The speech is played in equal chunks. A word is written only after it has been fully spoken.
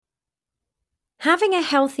Having a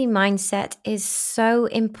healthy mindset is so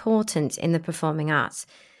important in the performing arts,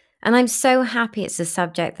 and I'm so happy it's a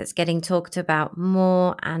subject that's getting talked about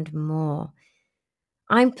more and more.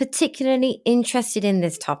 I'm particularly interested in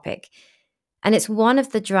this topic, and it's one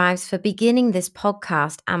of the drives for beginning this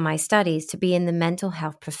podcast and my studies to be in the mental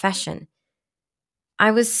health profession. I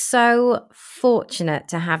was so fortunate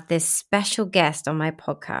to have this special guest on my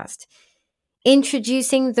podcast,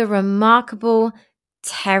 introducing the remarkable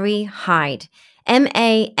Terry Hyde,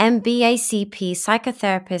 MA MBACP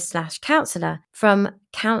Psychotherapist / Counsellor from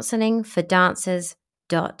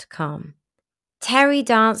counsellingfordancers.com. Terry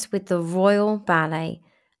danced with the Royal Ballet,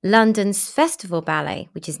 London's Festival Ballet,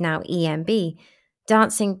 which is now EMB,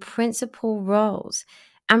 dancing principal roles,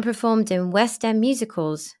 and performed in West End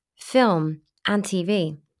musicals, film, and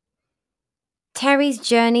TV. Terry's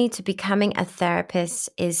journey to becoming a therapist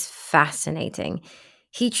is fascinating.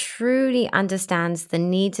 He truly understands the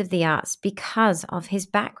needs of the arts because of his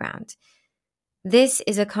background. This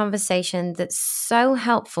is a conversation that's so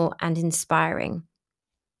helpful and inspiring.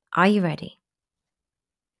 Are you ready?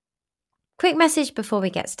 Quick message before we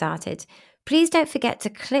get started. Please don't forget to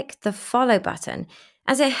click the follow button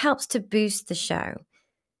as it helps to boost the show.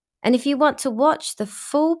 And if you want to watch the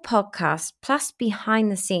full podcast plus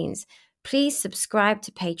behind the scenes, please subscribe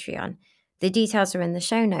to Patreon. The details are in the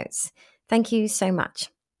show notes. Thank you so much.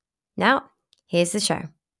 Now, here's the show.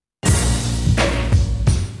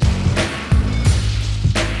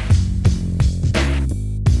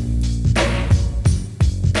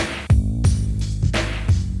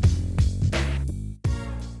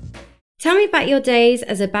 Tell me about your days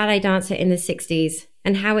as a ballet dancer in the 60s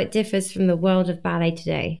and how it differs from the world of ballet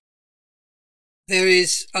today. There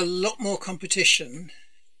is a lot more competition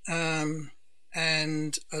and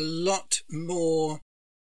a lot more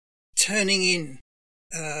turning in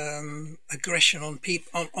aggression on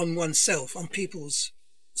people, on oneself, on people's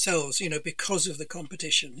selves, because of the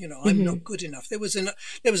competition. I'm not good enough. There was a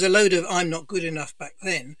load of I'm not good enough back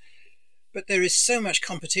then, but there is so much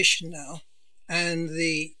competition now, and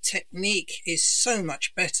the technique is so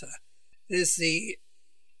much better. There's the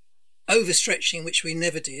overstretching, which we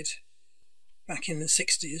never did back in the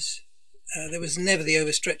 60s. There was never the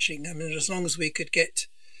overstretching. I mean, as long as we could get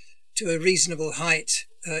to a reasonable height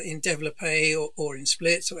in développé or in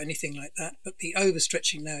splits or anything like that. But the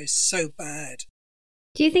overstretching now is so bad.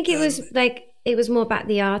 Do you think it was more about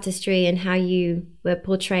the artistry and how you were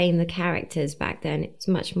portraying the characters back then? It was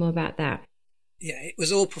much more about that. Yeah, it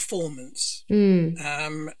was all performance.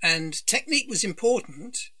 And technique was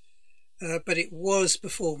important, but it was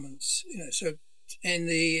performance. So in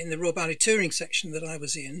the Royal Ballet touring section that I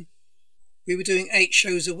was in, we were doing 8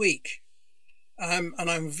 shows a week. And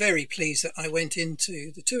I'm very pleased that I went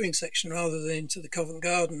into the touring section rather than into the Covent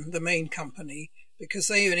Garden, the main company, because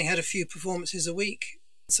they only had a few performances a week.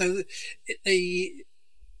 So they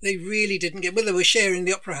really didn't get... Well, they were sharing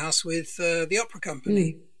the opera house with the opera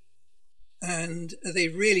company. And they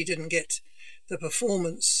really didn't get the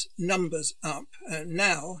performance numbers up.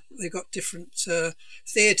 Now they've got different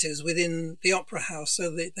theatres within the opera house so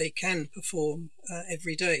that they can perform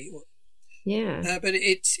every day. Yeah. But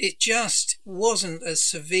it just wasn't as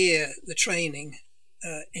severe, the training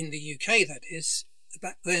in the UK, that is,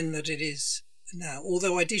 back then, that it is now.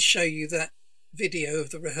 Although I did show you that video of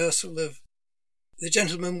the rehearsal of the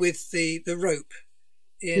gentleman with the rope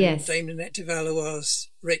in Dame Ninette de Valois'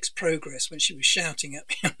 Rake's Progress, when she was shouting at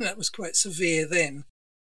me. That was quite severe then.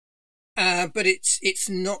 But it's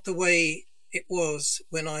not the way it was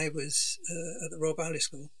when I was at the Royal Ballet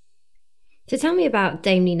School. So tell me about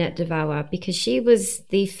Dame Ninette de Valois, because she was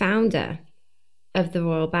the founder of the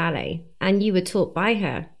Royal Ballet and you were taught by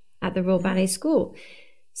her at the Royal Ballet School.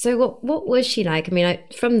 So what was she like? I mean,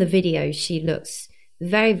 from the video, she looks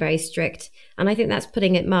very, very strict. And I think that's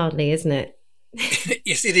putting it mildly, isn't it?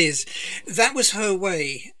 Yes, it is. That was her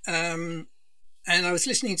way. And I was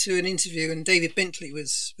listening to an interview, and David Bentley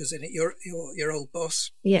was in it, your old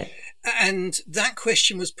boss. Yeah. And that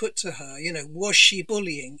question was put to her, was she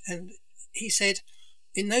bullying? And he said,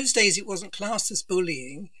 in those days, it wasn't classed as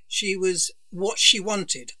bullying. She was what she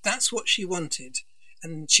wanted. That's what she wanted.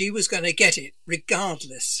 And she was going to get it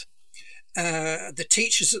regardless. The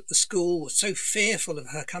teachers at the school were so fearful of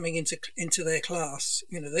her coming into their class.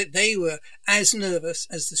 They were as nervous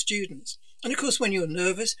as the students. And of course, when you're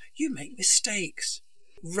nervous, you make mistakes.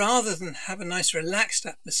 Rather than have a nice relaxed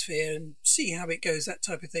atmosphere and see how it goes, that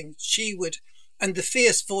type of thing, she would, and the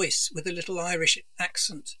fierce voice with a little Irish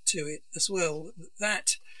accent to it as well,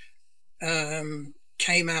 that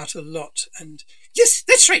came out a lot. And yes,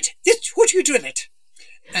 that's right. Yes, what do you do with it?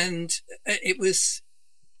 And it was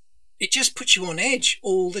it just puts you on edge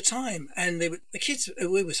all the time. And the kids,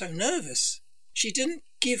 we were so nervous. She didn't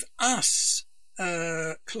give us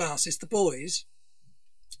classes, the boys.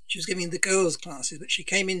 She was giving the girls classes, but she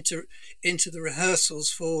came into the rehearsals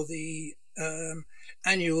for the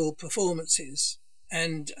annual performances.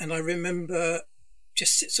 And I remember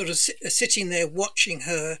just sitting there watching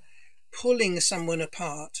her pulling someone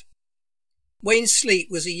apart. Wayne Sleet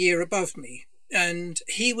was a year above me, and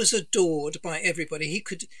he was adored by everybody. He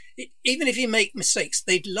could, even if he make mistakes,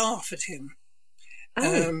 they'd laugh at him.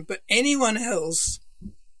 But anyone else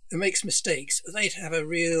who makes mistakes, they'd have a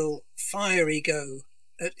real fiery go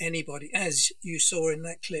at anybody, as you saw in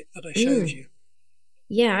that clip that I showed you.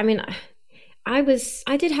 Yeah, I mean,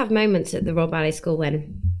 I did have moments at the Royal Ballet School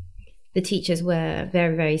when the teachers were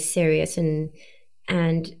very, very serious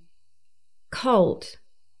and cold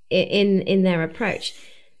in their approach,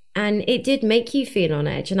 and it did make you feel on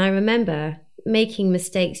edge. And I remember making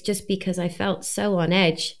mistakes just because I felt so on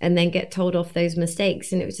edge, and then get told off those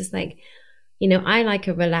mistakes, and it was just like, I like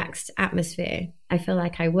a relaxed atmosphere. I feel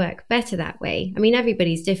like I work better that way. I mean,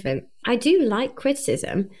 everybody's different. I do like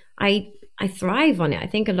criticism. I thrive on it. I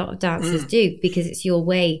think a lot of dancers do, because it's your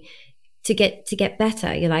way to get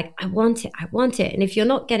better. You're like, I want it. And if you're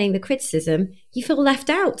not getting the criticism, you feel left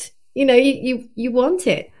out. You want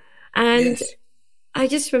it. And yes. I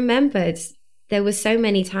just remembered there were so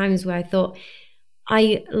many times where I thought,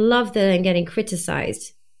 I love that I'm getting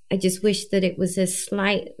criticized. I just wish that it was a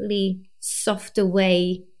slightly softer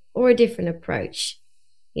way or a different approach,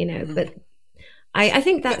 but I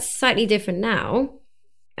think that's slightly different now.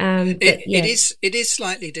 It is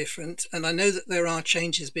slightly different, and I know that there are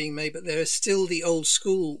changes being made, but there is still the old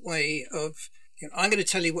school way of, I'm going to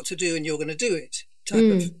tell you what to do and you're going to do it type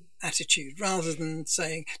of attitude, rather than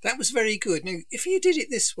saying that was very good. Now, if you did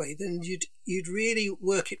it this way, then you'd really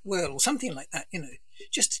work it well, or something like that.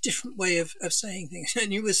 Just a different way of saying things.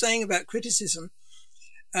 And you were saying about criticism.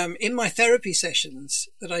 In my therapy sessions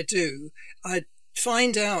that I do, I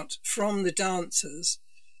find out from the dancers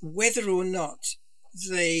whether or not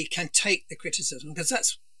they can take the criticism, because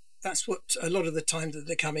that's what a lot of the time that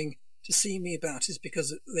they're coming to see me about, is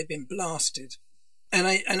because they've been blasted. And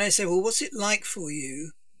I say, well, what's it like for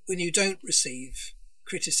you when you don't receive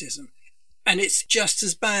criticism? And it's just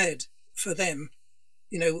as bad for them.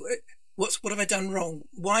 What have I done wrong?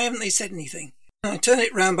 Why haven't they said anything? And I turn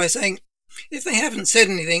it round by saying, if they haven't said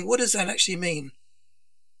anything, what does that actually mean?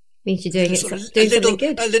 Means you're doing something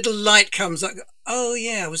good. A little light comes up. Oh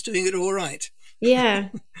yeah, I was doing it all right. Yeah.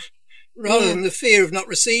 Rather than the fear of not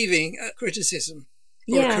receiving a criticism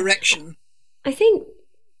or a correction. I think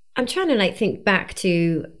I'm trying to think back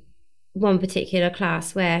to one particular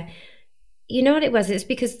class where, what it was? It's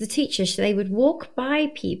because the teachers, they would walk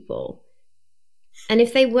by people, and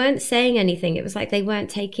if they weren't saying anything, it was like they weren't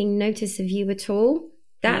taking notice of you at all.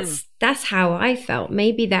 That's how I felt.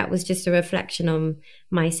 Maybe that was just a reflection on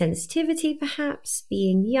my sensitivity, perhaps,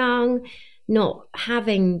 being young, not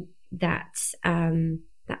having that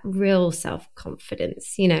real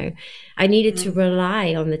self-confidence. I needed to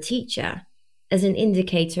rely on the teacher as an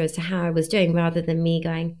indicator as to how I was doing, rather than me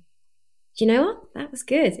going, do you know what? That was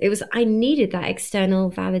good. I needed that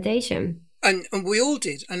external validation. And we all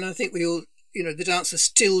did. And I think we all, the dancers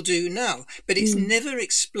still do now, but it's never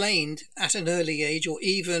explained at an early age, or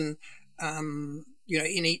even, in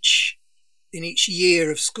each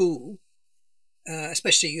year of school,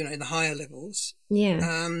 especially, in the higher levels.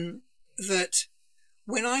 Yeah. That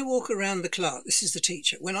when I walk around the class, this is the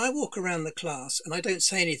teacher, when I walk around the class and I don't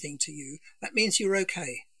say anything to you, that means you're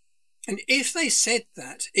okay. And if they said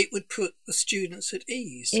that, it would put the students at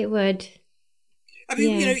ease. It would. I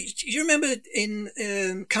mean, you remember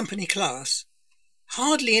in company class,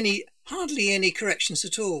 hardly any corrections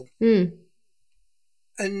at all.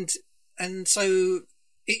 And so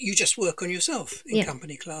you just work on yourself in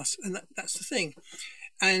company class, and that's the thing.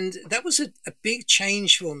 And that was a big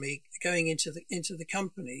change for me, going into the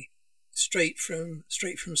company straight from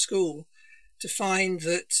school, to find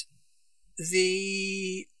that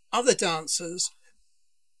the other dancers,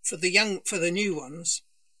 for the new ones,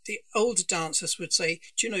 the older dancers would say,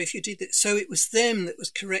 do you know, if you did it, so it was them that was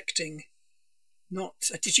correcting, not.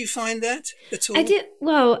 Did you find that at all? I did.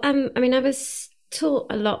 Well, I was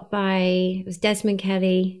taught a lot it was Desmond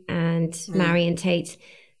Kelly and Marion Tate,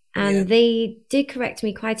 and they did correct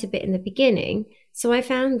me quite a bit in the beginning. So I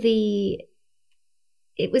found it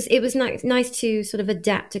was nice to sort of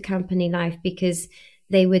adapt to company life, because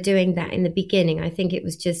they were doing that in the beginning. I think it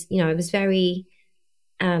was just, I was very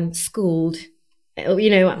schooled.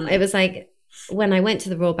 It was like when I went to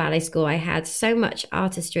the Royal Ballet School, I had so much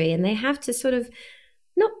artistry, and they have to sort of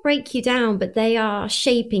not break you down, but they are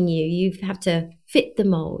shaping you. You have to fit the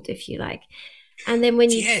mold, if you like. And then when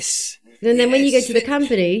you when you go to the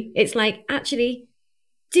company, it's like, actually,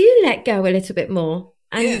 do let go a little bit more.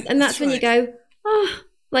 And that's when you go, oh,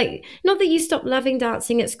 like, not that you stop loving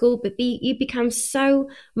dancing at school, but you become so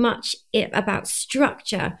much about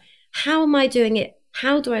structure. How am I doing it?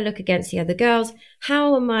 How do I look against the other girls?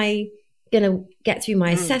 How am I going to get through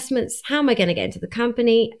my assessments? How am I going to get into the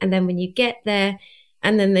company? And then when you get there,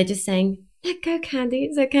 and then they're just saying, let go, Candy,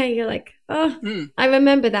 it's okay. You're like, oh, I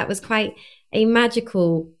remember that was quite a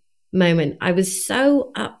magical moment. I was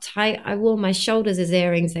so uptight. I wore my shoulders as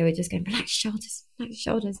earrings. They were just going, relax shoulders, relax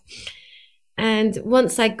shoulders. And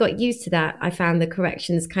once I got used to that, I found the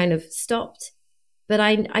corrections kind of stopped. But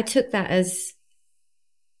I took that as,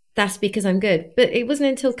 that's because I'm good. But it wasn't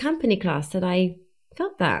until company class that I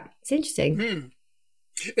felt that. It's interesting.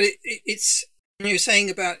 But it's, you were saying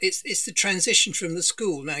about, it's the transition from the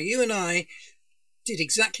school. Now, you and I did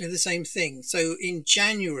exactly the same thing. So in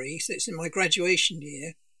January, so it's in my graduation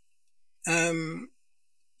year,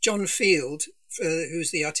 John Field,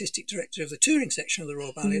 who's the artistic director of the touring section of the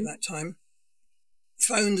Royal Ballet at that time,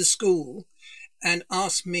 phoned the school and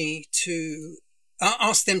asked them to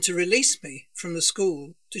release me from the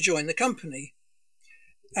school to join the company,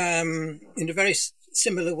 in a very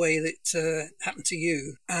similar way that happened to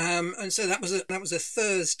you. And so that was a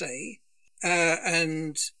Thursday,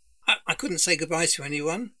 and I couldn't say goodbye to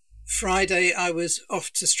anyone. Friday, I was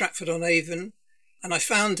off to Stratford-on-Avon, and I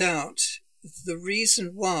found out the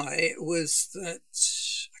reason why was that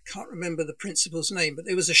I can't remember the principal's name, but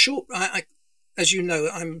there was a short. As you know,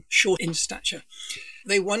 I'm short in stature.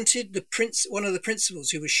 They wanted one of the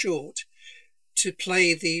principals who was short to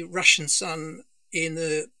play the Russian son in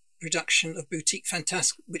the production of Boutique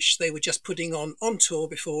Fantasque, which they were just putting on tour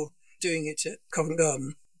before doing it at Covent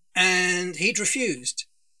Garden, and he'd refused.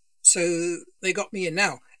 So they got me in.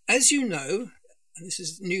 Now, as you know, and this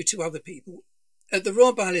is new to other people, at the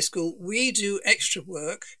Royal Ballet School, we do extra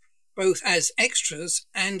work, both as extras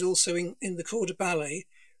and also in the corps de ballet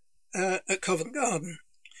at Covent Garden.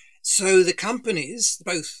 So the companies,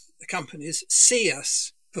 both the companies, see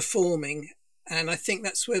us performing, and I think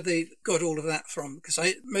that's where they got all of that from, because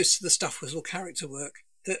most of the stuff was all character work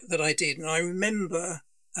that I did. And I remember,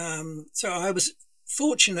 so I was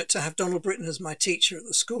fortunate to have Donald Britton as my teacher at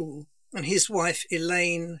the school, and his wife,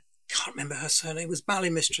 Elaine, can't remember her surname, was ballet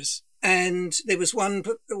mistress. And there was one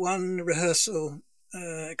rehearsal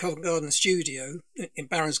at Covent Garden studio in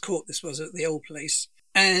Barron's Court. This was at the old place.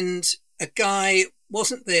 And a guy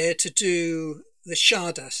wasn't there to do the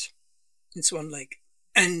Chardas in Swan Lake.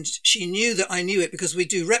 And she knew that I knew it because we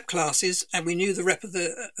do rep classes and we knew the rep of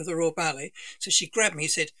the Royal Ballet. So she grabbed me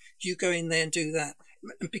and said, you go in there and do that.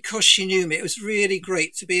 And because she knew me, it was really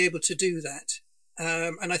great to be able to do that.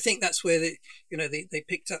 And I think that's where they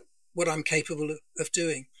picked up what I'm capable of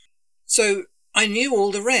doing. So I knew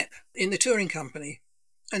all the rep in the touring company.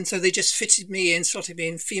 And so they just fitted me in, slotted me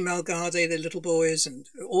in, female garde, the little boys, and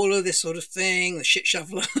all of this sort of thing, the shit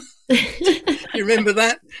shoveler. You remember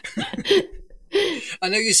that? I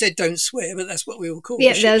know you said don't swear, but that's what we will call it.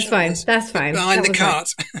 Yeah, that's fine. That's fine. Behind the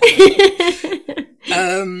cart.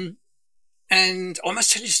 And I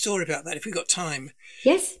must tell you a story about that if we've got time.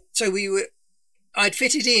 Yes. So I'd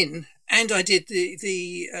fitted in, and I did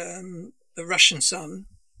the Russian son,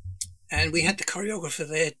 and we had the choreographer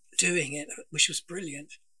there doing it, which was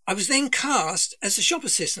brilliant. I was then cast as a shop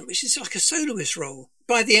assistant, which is like a soloist role,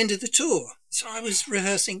 by the end of the tour. So I was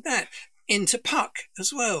rehearsing that into Puck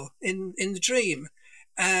as well in the Dream,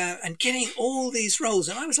 and getting all these roles.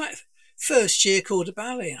 And I was like first year corps de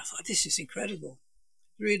ballet, and I thought, this is incredible,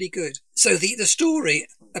 really good. So the story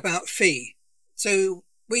about Fee. So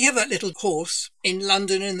we have that little horse in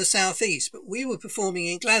London in the southeast, but we were performing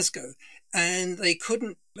in Glasgow, and they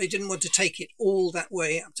didn't want to take it all that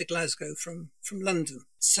way up to Glasgow from London.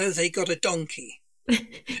 So they got a donkey.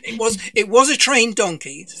 It was a trained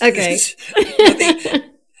donkey. Okay.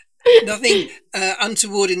 Nothing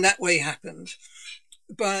untoward in that way happened.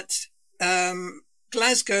 But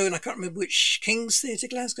Glasgow, and I can't remember which, King's Theatre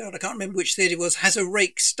Glasgow, I can't remember which theatre it was, has a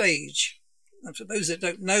rake stage. And for those that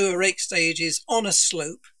don't know, a rake stage is on a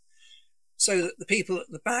slope, so that the people at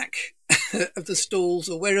the back of the stalls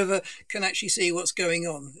or wherever can actually see what's going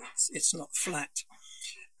on. It's not flat.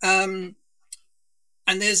 And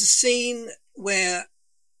there's a scene where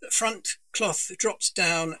the front cloth drops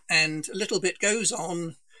down and a little bit goes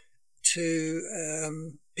on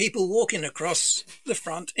to people walking across the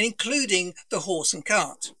front, including the horse and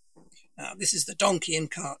cart. Now, this is the donkey and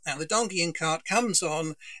cart. Now, the donkey and cart comes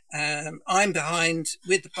on. I'm behind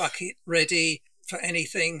with the bucket ready for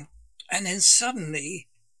anything. And then suddenly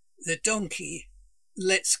the donkey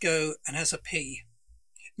lets go and has a pee.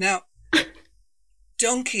 Now,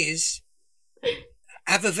 donkeys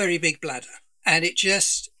have a very big bladder, and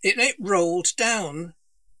it rolled down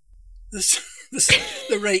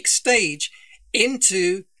the rake stage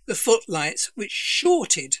into the footlights, which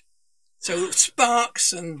shorted. So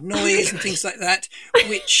sparks and noise and things like that,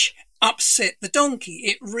 which upset the donkey.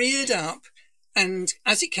 It reared up, and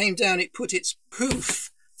as it came down, it put its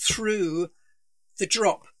hoof through the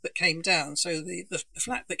drop that came down, so the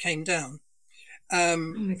flat that came down.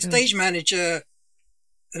 Stage manager,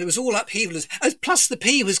 and it was all upheaval. Plus the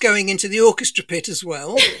pee was going into the orchestra pit as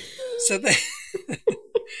well. So they,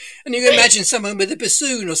 and you can imagine someone with a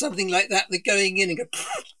bassoon or something like that, they're going in and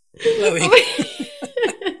blowing.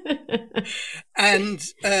 And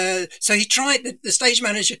so he tried, the stage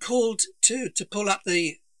manager called to pull up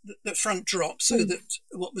the front drop so that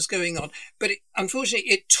what was going on. But unfortunately,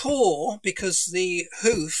 it tore because the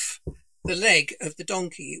hoof, the leg of the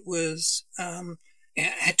donkey was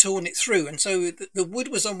had torn it through. And so the wood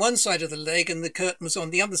was on one side of the leg and the curtain was on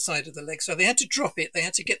the other side of the leg. So they had to drop it. They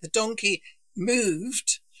had to get the donkey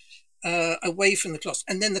moved away from the cloth.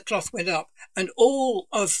 And then the cloth went up. And all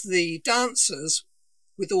of the dancers,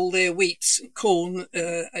 with all their wheats and corn,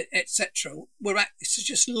 etc., were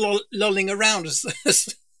just lolling around as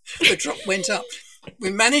the drop went up.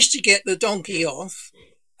 We managed to get the donkey off,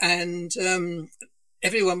 and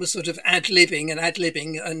everyone was sort of ad-libbing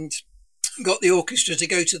and got the orchestra to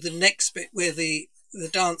go to the next bit where the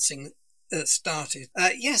dancing started.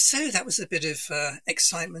 So that was a bit of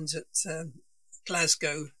excitement at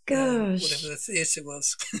Glasgow, whatever the theatre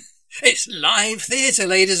was. It's live theatre,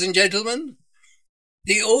 ladies and gentlemen.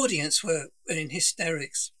 The audience were in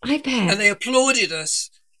hysterics. I bet. And they applauded us,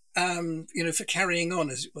 for carrying on,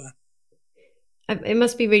 as it were. It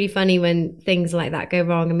must be really funny when things like that go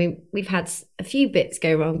wrong. I mean, we've had a few bits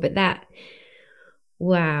go wrong, but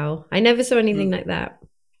wow. I never saw anything like that.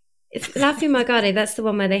 It's La Fumagade, that's the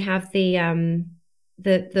one where they have the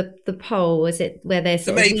pole, is it, where they're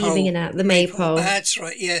sort of weaving in out, the maypole. That's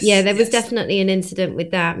right, yes. Yeah, there was definitely an incident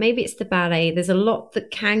with that. Maybe it's the ballet. There's a lot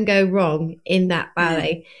that can go wrong in that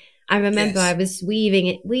ballet. I remember I was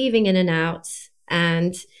weaving in and out,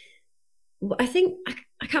 and I think,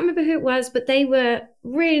 I can't remember who it was, but they were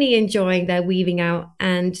really enjoying their weaving out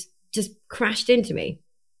and just crashed into me.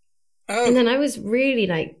 Oh. And then I was really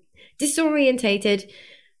disorientated,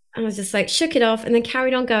 and I was just shook it off and then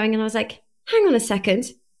carried on going. And I was like, hang on a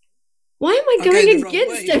second. Why am I going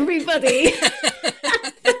against everybody?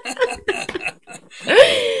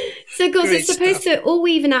 So, of course, it's supposed to all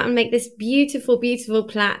weaving out and make this beautiful, beautiful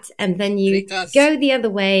plait. And then you go the other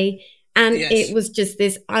way. And it was just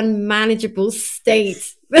this unmanageable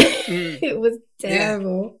state. It was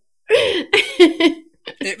terrible. Yeah.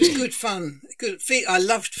 It was good fun. Good Fee. I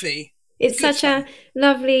loved Fee. It's such a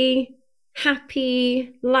lovely,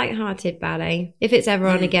 happy, light-hearted ballet. If it's ever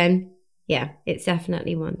on again, it's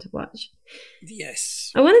definitely one to watch.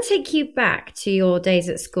 Yes. I want to take you back to your days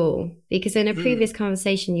at school, because in a previous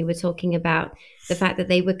conversation you were talking about the fact that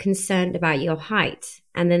they were concerned about your height,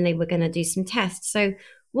 and then they were going to do some tests. So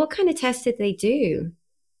what kind of tests did they do?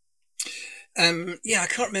 I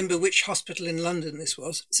can't remember which hospital in London this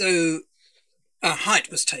was. So our height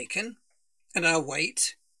was taken and our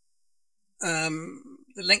weight,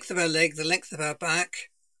 the length of our leg, the length of our back,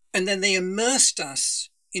 and then they immersed us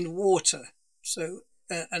in water. So,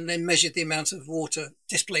 and then measured the amount of water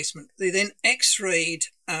displacement. They then x-rayed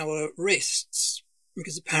our wrists,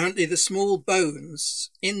 because apparently the small bones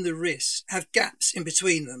in the wrist have gaps in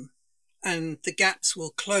between them, and the gaps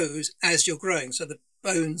will close as you're growing. So the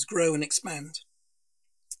bones grow and expand.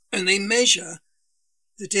 And they measure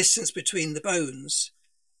the distance between the bones,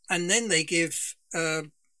 and then they give,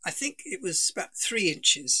 I think it was about 3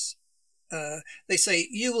 inches. They say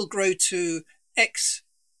you will grow to X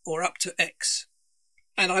or up to X.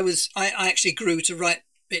 And I actually grew to right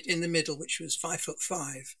bit in the middle, which was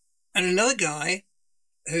 5'5". And another guy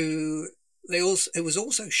who was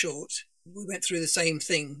also short, we went through the same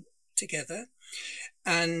thing together,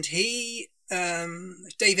 and he,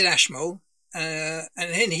 David Ashmole, and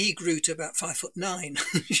then he grew to about 5'9".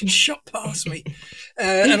 Shot past me,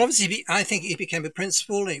 and obviously I think he became a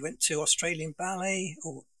principal. He went to Australian Ballet,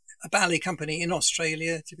 or a ballet company in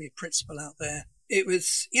Australia, to be a principal out there. It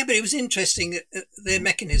was but it was interesting, their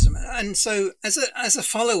mechanism. And so as a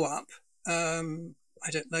follow up, I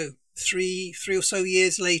don't know, three or so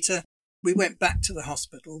years later, we went back to the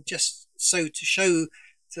hospital just so to show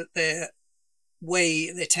that their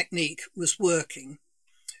technique was working.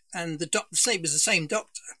 And it was the same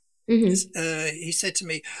doctor. He said to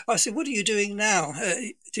me, I said, what are you doing now?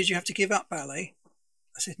 Did you have to give up ballet?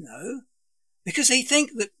 I said, no, because they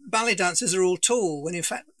think that ballet dancers are all tall when in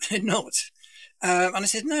fact they're not. And I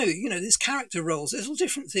said, no, there's character roles. There's all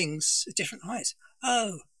different things at different heights.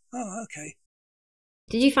 Oh, okay.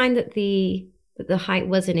 Did you find that the height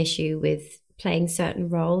was an issue with playing certain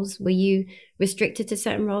roles? Were you restricted to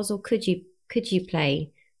certain roles, or could you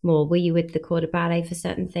play more? Were you with the corps de ballet for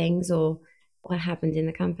certain things, or what happened in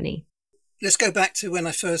the company? Let's go back to when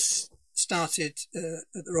I first started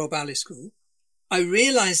at the Royal Ballet School. I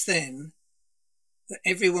realised then that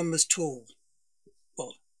everyone was tall.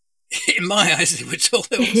 Well, in my eyes, they were tall.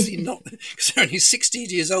 They're obviously not, because they're only 16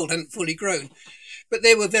 years old and fully grown. But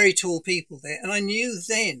there were very tall people there. And I knew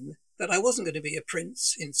then that I wasn't going to be a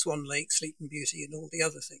prince in Swan Lake, Sleeping Beauty and all the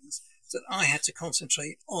other things, that I had to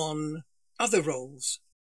concentrate on other roles,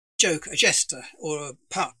 a jester or a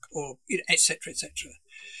puck, or etc., etc.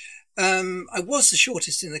 I was the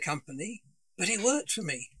shortest in the company, but it worked for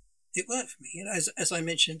me. It worked for me. As I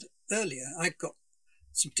mentioned earlier, I got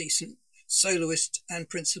some decent soloist and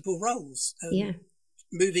principal roles.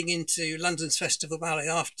 Moving into London's Festival Ballet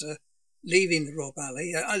after leaving the Royal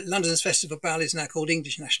Ballet. London's Festival Ballet is now called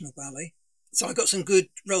English National Ballet. So I got some good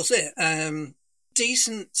roles there.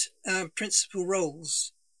 Decent principal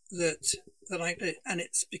roles that I did, and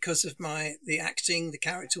it's because of the acting, the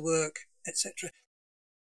character work, etc.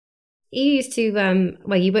 You used to, you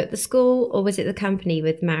were at the school, or was it the company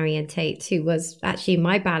with Marion Tate, who was actually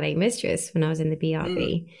my ballet mistress when I was in the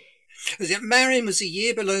BRB? Marion was a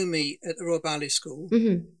year below me at the Royal Ballet School,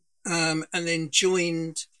 and then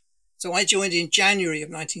joined. So I joined in January of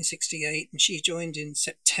 1968, and she joined in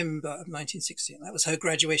September of 1968. That was her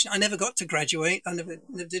graduation. I never got to graduate. I never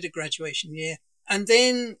did a graduation year. And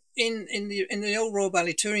then in the old Royal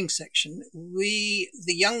Ballet touring section, the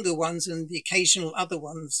younger ones and the occasional other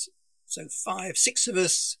ones, so 5, 6 of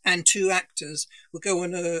us and 2 actors, would go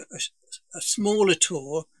on a smaller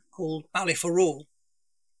tour called Ballet for All,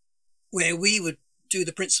 where we would do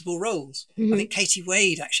the principal roles. I think Katie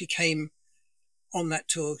Wade actually came on that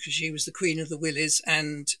tour because she was the Queen of the Willies,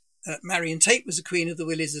 and Marion Tate was the Queen of the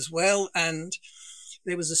Willies as well. And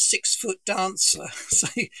there was a 6-foot dancer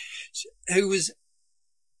who was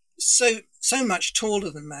so much taller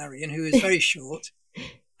than Marion, who was very short.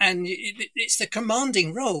 And it's the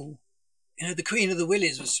commanding role. The Queen of the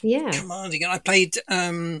Willies was commanding. And I played,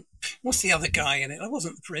 what's the other guy in it? I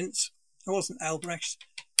wasn't the Prince. I wasn't Albrecht.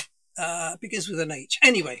 Begins with an H.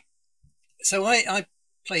 Anyway, so I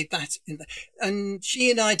played that in there. And she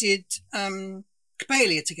and I did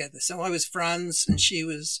Coppelia together. So I was Franz and she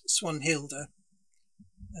was Swanhilda.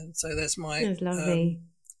 And so there's my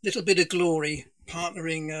little bit of glory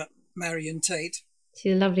partnering Marion Tate.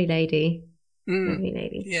 She's a lovely lady. Lovely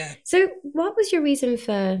lady. Yeah. So what was your reason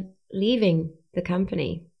for leaving the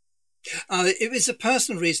company? It was a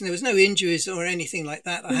personal reason. There was no injuries or anything like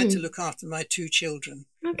that. I had to look after my 2 children.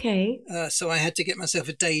 Okay. So I had to get myself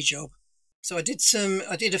a day job. So I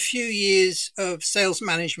did a few years of sales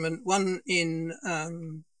management, one in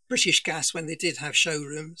British Gas when they did have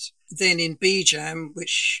showrooms, then in BJAM,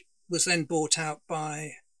 which was then bought out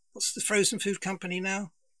by, what's the frozen food company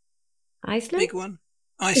now? Iceland? Big one.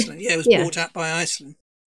 Iceland, yeah, it was bought out by Iceland.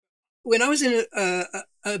 When I was in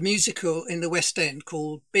a musical in the West End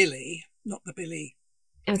called Billy, not the Billy,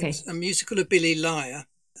 okay, it was a musical of Billy Liar,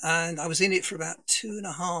 and I was in it for about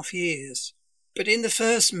 2.5 years. But in the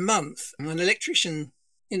first month, an electrician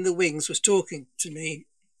in the wings was talking to me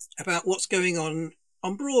about what's going on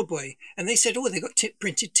Broadway. And they said, they got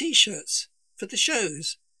printed T-shirts for the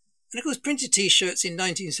shows. And of course, printed T-shirts in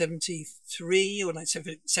 1973 or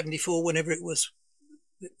 1974, whenever it was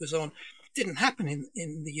on, didn't happen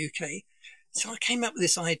in the UK. So I came up with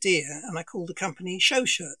this idea and I called the company Show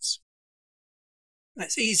Shirts.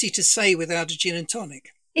 That's easy to say without a gin and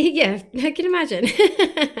tonic. Yeah, I can imagine.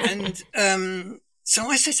 And so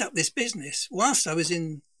I set up this business whilst I was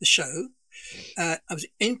in the show. I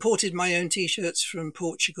imported my own T-shirts from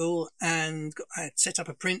Portugal, and I had set up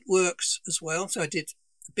a print works as well. So I did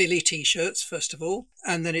Billy T-shirts first of all,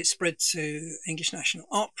 and then it spread to English National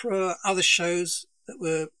Opera, other shows that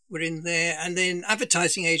were in there, and then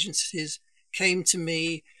advertising agencies came to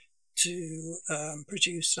me to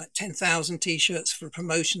produce like 10,000 T-shirts for a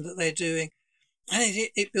promotion that they're doing. And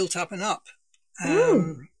it built up and up.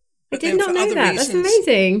 I did not know that. That's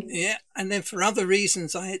amazing. Yeah, and then for other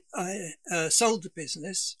reasons, I sold the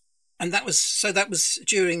business, and that was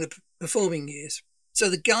during the performing years. So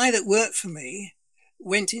the guy that worked for me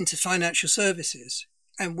went into financial services,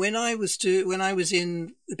 and when I was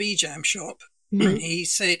in the BJAM shop,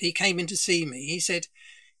 he came in to see me. He said,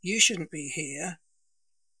 "You shouldn't be here.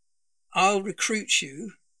 I'll recruit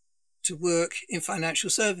you to work in financial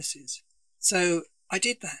services. So I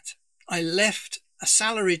did that. I left a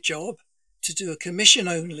salaried job to do a commission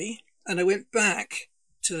only, and I went back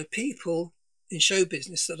to the people in show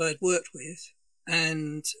business that I'd worked with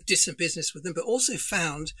and did some business with them, but also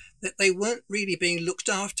found that they weren't really being looked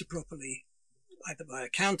after properly, either by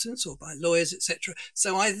accountants or by lawyers, etc.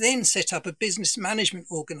 So I then set up a business management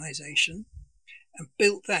organization and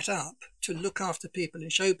built that up to look after people in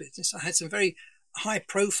show business. I had some very high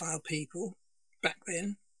profile people back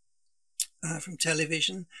then from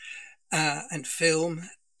television and film.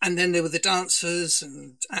 And then there were the dancers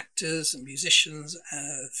and actors and musicians,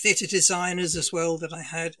 theatre designers as well that I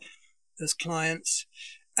had as clients.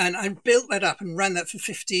 And I built that up and ran that for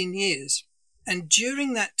 15 years. And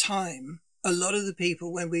during that time, a lot of the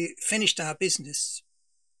people, when we finished our business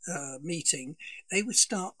meeting, they would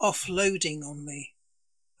start offloading on me,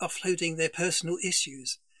 offloading their personal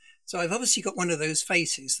issues. So I've obviously got one of those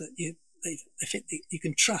faces that you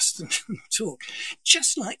can trust and talk,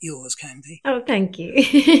 just like yours, Candy. Oh, thank you.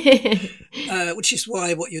 Which is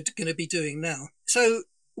why what you're going to be doing now. So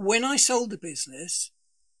when I sold the business,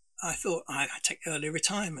 I thought I'd take early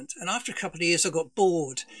retirement. And after a couple of years, I got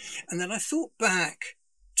bored. And then I thought back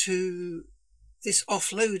to this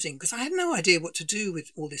offloading, because I had no idea what to do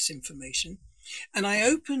with all this information. And I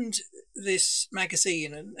opened this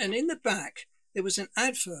magazine, and in the back, there was an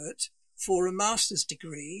advert for a master's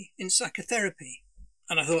degree in psychotherapy.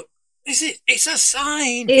 And I thought, it's a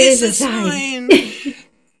sign. It's a sign.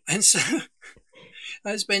 And so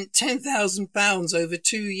I spent £10,000 over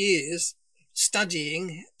 2 years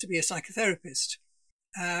studying to be a psychotherapist,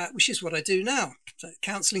 which is what I do now. So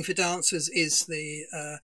Counselling for Dancers is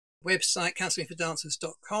the website,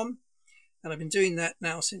 counsellingfordancers.com. And I've been doing that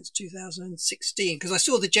now since 2016, because I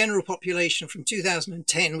saw the general population from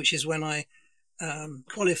 2010, which is when I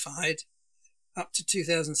qualified, up to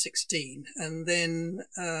 2016. And then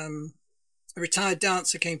a retired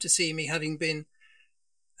dancer came to see me, having been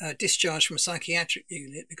discharged from a psychiatric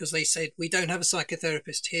unit, because they said, we don't have a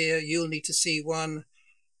psychotherapist here, you'll need to see one.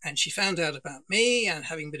 And she found out about me, and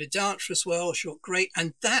having been a dancer as well, she thought, great.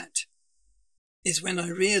 And that is when I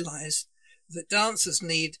realized that dancers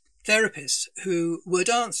need therapists who were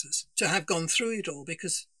dancers to have gone through it all,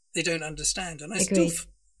 because they don't understand. And I still,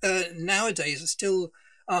 nowadays, I still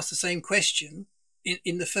ask the same question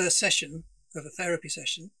in the first session of a therapy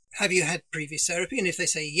session. Have you had previous therapy? And if they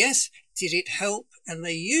say yes, did it help? And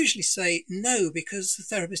they usually say no, because the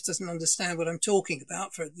therapist doesn't understand what I'm talking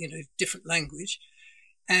about, for, different language.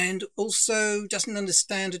 And also doesn't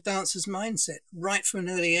understand a dancer's mindset right from an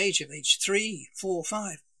early age, of age 3, 4,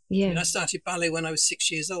 5. Yeah. I started ballet when I was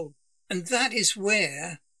 6 years old. And that is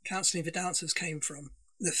where Counselling for Dancers came from.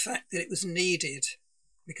 The fact that it was needed,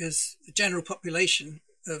 because the general population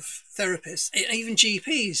of therapists, even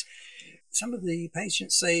GPs, some of the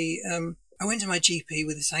patients say, I went to my GP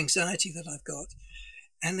with this anxiety that I've got,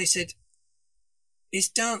 and they said, is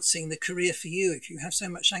dancing the career for you if you have so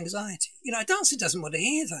much anxiety? A dancer doesn't want to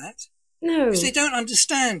hear that. No. Because they don't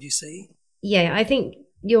understand, you see. Yeah, I think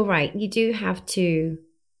you're right. You do have to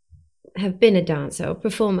have been a dancer or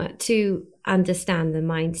performer to understand the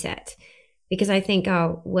mindset, because I think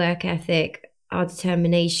our work ethic, our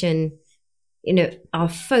determination, our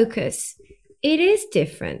focus, it is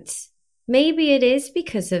different. Maybe it is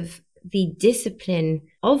because of the discipline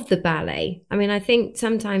of the ballet. I mean, I think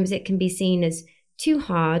sometimes it can be seen as too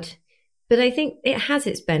hard, but I think it has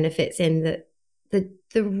its benefits in that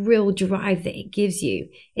the real drive that it gives you.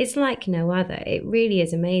 It's like no other. It really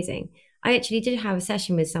is amazing. I actually did have a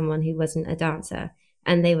session with someone who wasn't a dancer,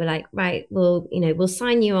 and they were like, right, well, we'll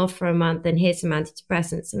sign you off for a month and here's some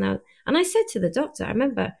antidepressants. And I said to the doctor, I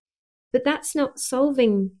remember, but that's not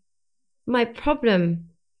solving my problem.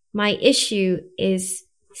 My issue is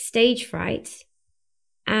stage fright,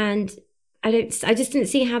 and I just didn't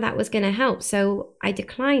see how that was going to help. So I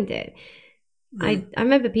declined it. I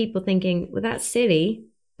remember people thinking, well, that's silly.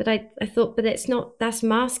 But I thought, but it's not, that's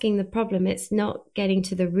masking the problem. It's not getting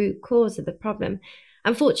to the root cause of the problem.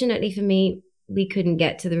 Unfortunately for me, we couldn't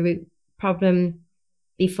get to the root problem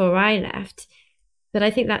before I left. But I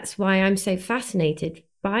think that's why I'm so fascinated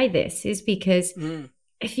by this, is because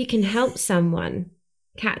if you can help someone,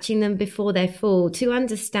 catching them before they fall, to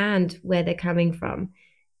understand where they're coming from.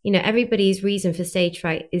 Everybody's reason for stage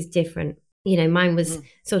fright is different. Mine was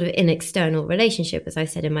sort of an external relationship, as I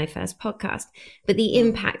said in my first podcast, but the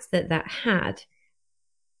impact that had,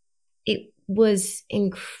 it was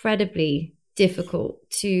incredibly difficult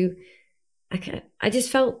I just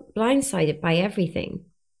felt blindsided by everything.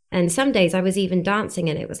 And some days I was even dancing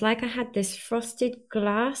and it was like I had this frosted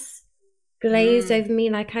glass glazed over me,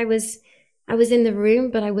 like I was in the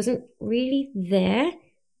room, but I wasn't really there.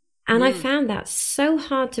 And I found that so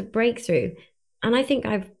hard to break through. And I think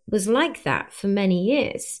I was like that for many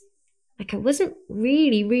years. Like I wasn't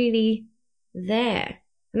really, really there.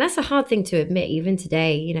 And that's a hard thing to admit even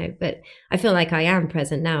today, you know, but I feel like I am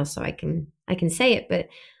present now, so I can say it. But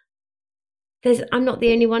I'm not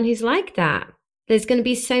the only one who's like that. There's going to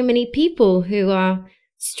be so many people who are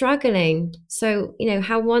struggling. So, you know,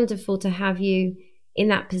 how wonderful to have you in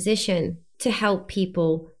that position to help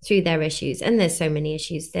people through their issues. And there's so many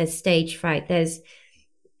issues. There's stage fright. There's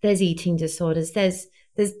eating disorders. There's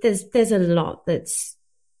a lot that's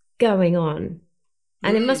going on.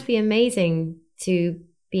 And it must be amazing to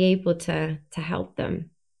be able to help them.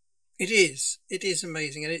 It is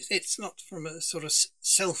amazing. And it's not from a sort of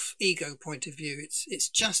self-ego point of view. It's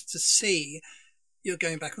just to see you're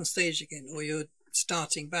going back on stage again, or you're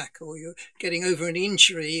starting back, or you're getting over an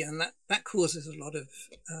injury, and that causes a lot of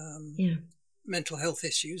mental health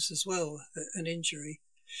issues as well, an injury.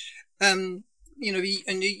 You know,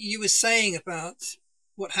 and you were saying about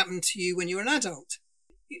what happened to you when you were an adult.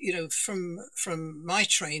 You know, from my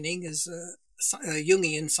training as a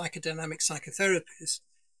Jungian psychodynamic psychotherapist,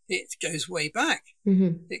 it goes way back.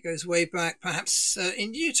 It goes way back, perhaps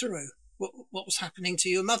in utero. What was happening to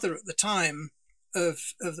your mother at the time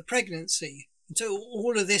of the pregnancy? And so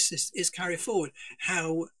all of this is carried forward.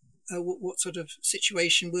 How what sort of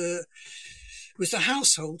situation was the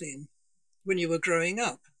household in when you were growing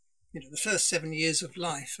up? You know, the first 7 years of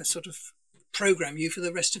life sort of program you for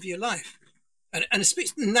the rest of your life. And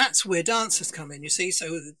that's where dancers come in, you see.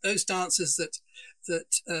 So those dancers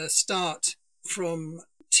that start from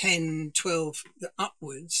 10, 12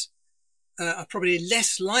 upwards are probably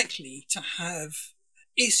less likely to have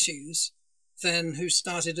issues than who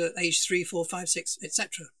started at age 3, 4, 5, 6,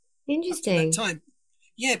 etc. Interesting. That time.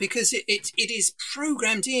 Yeah, because it is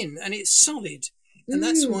programmed in and it's solid. And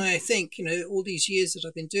that's why I think, you know, all these years that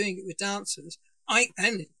I've been doing it with dancers,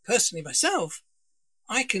 and personally myself,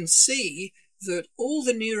 I can see that all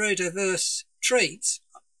the neurodiverse traits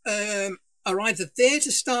are either there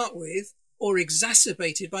to start with or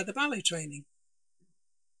exacerbated by the ballet training.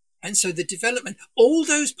 And so the development, all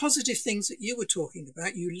those positive things that you were talking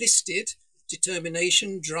about, you listed,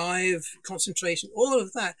 determination, drive, concentration, all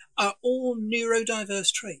of that are all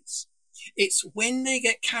neurodiverse traits. It's when they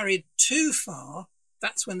get carried too far,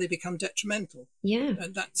 that's when they become detrimental. Yeah.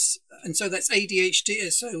 And so that's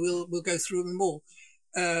ADHD. So we'll go through them all.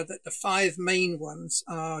 That the 5 main ones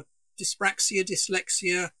are dyspraxia,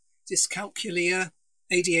 dyslexia, dyscalculia,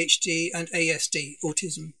 ADHD, and ASD,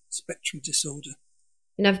 autism spectrum disorder.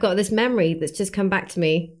 And I've got this memory that's just come back to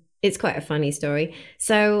me. It's quite a funny story.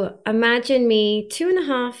 So imagine me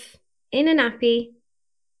 2.5 in a nappy.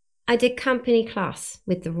 I did company class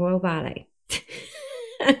with the Royal Ballet.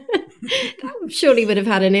 That surely would have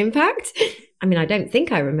had an impact. I mean, I don't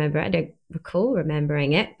think I remember it. I don't recall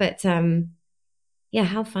remembering it, but yeah,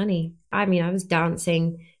 how funny. I mean, I was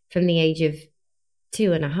dancing from the age of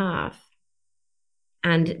 2.5.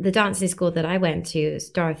 And the dancing school that I went to is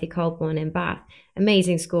Dorothy Colborne in Bath.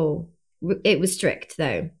 Amazing school. It was strict,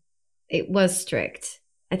 though. It was strict.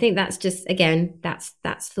 I think that's just, again, that's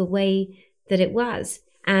the way that it was.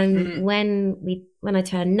 And when I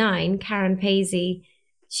turned 9, Karen Paisley,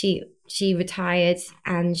 she retired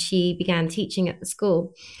and she began teaching at the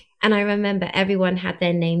school. And I remember everyone had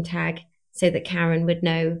their name tag so that Karen would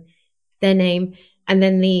know their name. And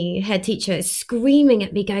then the head teacher is screaming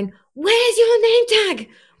at me going, "Where's your name tag?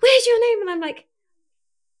 Where's your name?" And I'm like,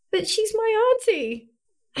 "But she's my auntie."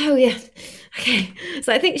 "Oh, yeah. Okay."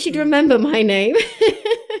 So I think she'd remember my name.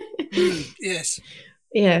 Yes.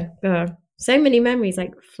 Yeah. So many memories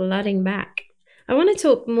like flooding back. I want to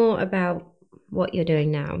talk more about what you're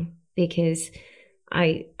doing now because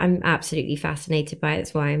I'm absolutely fascinated by it.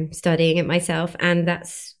 That's why I'm studying it myself. And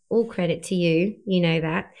that's all credit to you. You know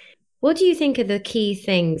that. What do you think are the key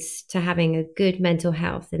things to having a good mental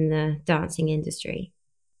health in the dancing industry?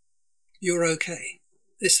 You're okay.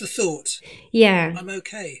 It's the thought. Yeah. I'm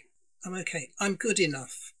okay. I'm good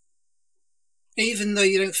enough. Even though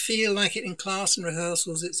you don't feel like it in class and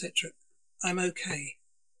rehearsals, etc. I'm okay.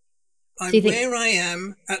 I'm where I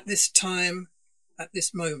am at this time, at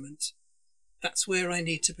this moment. That's where I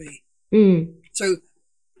need to be. So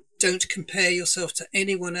don't compare yourself to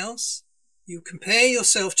anyone else. You compare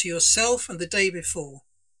yourself to yourself and the day before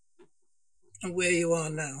and where you are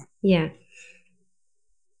now. Yeah.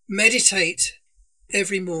 Meditate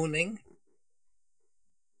every morning.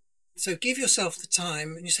 So give yourself the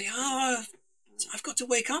time and you say, I've got to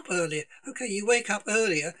wake up earlier. Okay, you wake up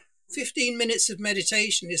earlier 15 minutes of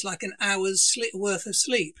meditation is like an hour's worth of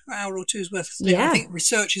sleep, an hour or two's worth of sleep. Yeah. I think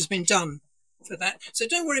research has been done for that. So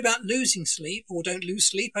don't worry about losing sleep, or don't lose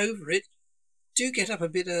sleep over it. Do get up a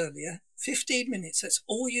bit earlier. 15 minutes, that's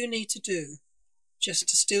all you need to do, just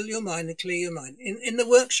to still your mind and clear your mind. In the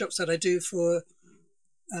workshops that I do for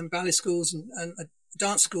ballet schools and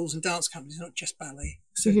dance schools and dance companies, not just ballet,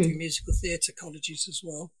 so I do musical theatre colleges as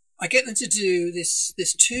well, I get them to do this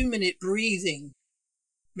 2-minute breathing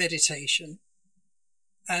meditation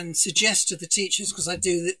and suggest to the teachers, because I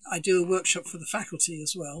do a workshop for the faculty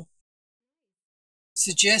as well,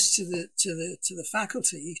 suggest to the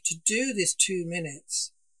faculty to do this 2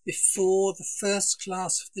 minutes before the first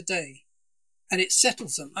class of the day, and it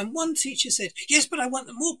settles them. And one teacher said, yes, but I want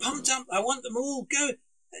them all pumped up, I want them all going.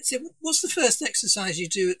 I said, what's the first exercise you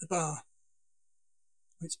do at the bar?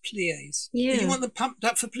 It's pliés. Yeah. You want them pumped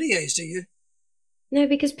up for pliés, do you? No,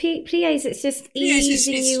 because pliés, it's just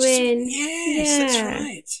easing you in. Yes, that's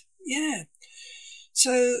right. Yeah.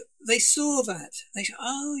 So they saw that. They said,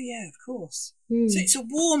 oh, yeah, of course. So it's a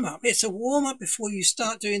warm-up. It's a warm-up before you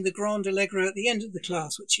start doing the Grand Allegro at the end of the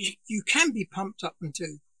class, which you can be pumped up and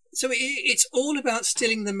do. So it's all about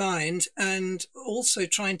stilling the mind and also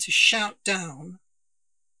trying to shout down.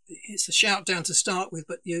 It's a shout down to start with,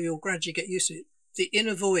 but you'll gradually get used to it. The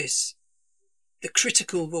inner voice, the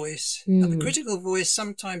critical voice. Now, the critical voice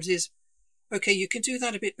sometimes is, okay, you can do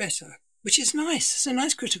that a bit better, which is nice. It's a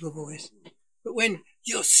nice critical voice. But when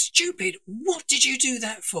you're stupid, what did you do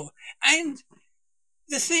that for? And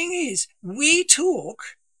the thing is, we talk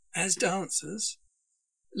as dancers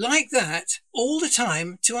like that all the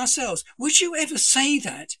time to ourselves. Would you ever say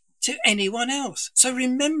that to anyone else? So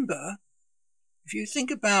remember, if you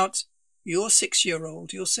think about your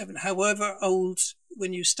 6-year-old, your 7, however old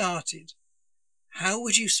when you started, how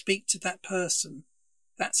would you speak to that person?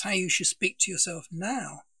 That's how you should speak to yourself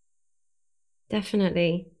now.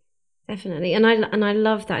 Definitely. And I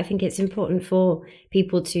love that. I think it's important for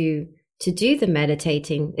people to do the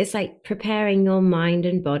meditating. It's like preparing your mind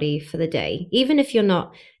and body for the day. Even if you're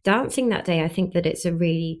not dancing that day, I think that it's a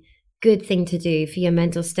really good thing to do for your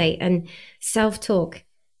mental state. And self-talk,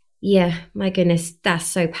 yeah, my goodness, that's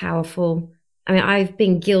so powerful. I mean, I've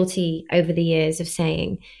been guilty over the years of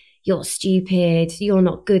saying, you're stupid, you're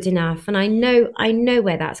not good enough. And I know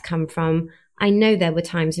where that's come from. I know there were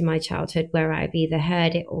times in my childhood where I've either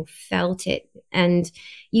heard it or felt it, and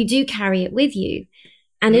you do carry it with you.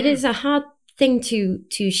 And it is a hard thing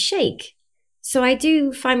to shake. So I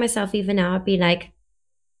do find myself even now, I'd be like,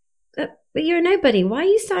 but you're a nobody. Why are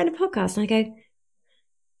you starting a podcast? And I go,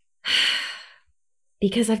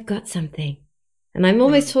 because I've got something. And I'm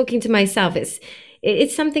almost talking to myself.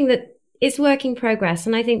 It's something that it's work in progress.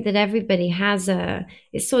 And I think that everybody has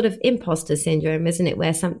it's sort of imposter syndrome, isn't it?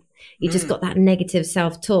 Where you just got that negative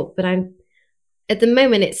self-talk. But at the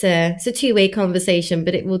moment, it's a two-way conversation,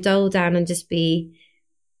 but it will dull down and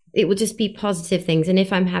it will just be positive things. And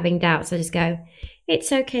if I'm having doubts, I just go,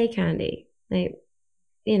 it's okay, Candy. Like,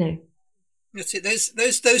 you know. That's it.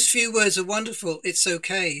 Those few words are wonderful. It's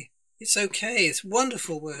okay. It's okay. It's a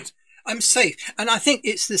wonderful word. I'm safe. And I think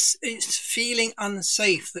it's feeling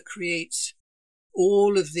unsafe that creates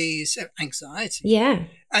all of these anxiety. Yeah.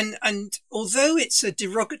 And although it's a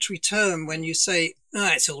derogatory term when you say,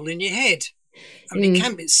 it's all in your head. I mean, it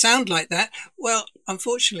can sound like that. Well,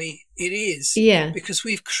 unfortunately, it is. Yeah. Because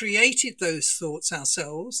we've created those thoughts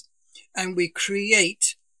ourselves, and we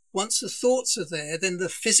create, once the thoughts are there, then the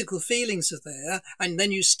physical feelings are there, and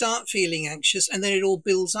then you start feeling anxious, and then it all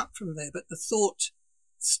builds up from there. But the thought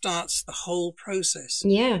starts the whole process.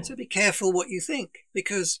 Yeah. So be careful what you think,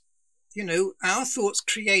 because, our thoughts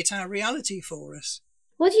create our reality for us.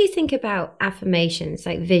 What do you think about affirmations,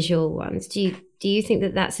 like visual ones? Do you think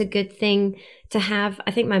that that's a good thing to have?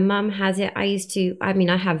 I think my mum has it. I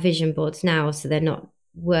have vision boards now, so they're not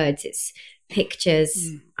words, it's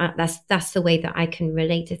pictures. That's the way that I can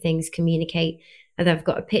relate to things, communicate. And I've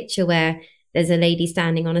got a picture where there's a lady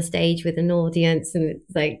standing on a stage with an audience, and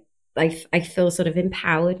it's like, I feel sort of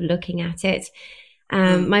empowered looking at it.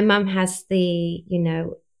 My mum has the,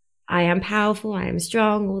 I am powerful, I am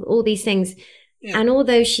strong, all these things. Yeah. And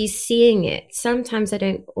although she's seeing it, sometimes I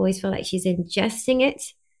don't always feel like she's ingesting it.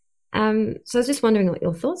 So I was just wondering what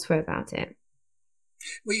your thoughts were about it.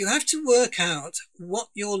 Well, you have to work out what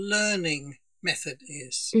your learning method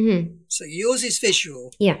is. So yours is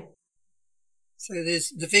visual. Yeah. So there's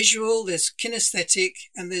the visual, there's kinesthetic,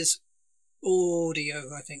 and there's audio,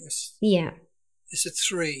 I think. It's a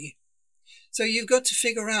 3. So you've got to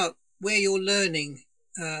figure out where you're learning,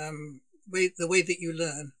 the way that you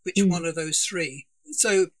learn, which one of those 3.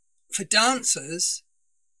 So for dancers,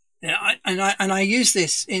 Yeah, I use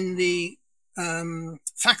this in the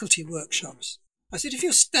faculty workshops. I said,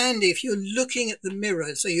 if you're looking at the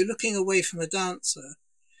mirror, so you're looking away from a dancer,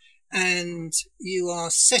 and you are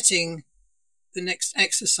setting the next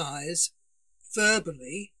exercise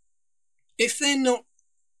verbally, if they're not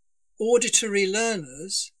auditory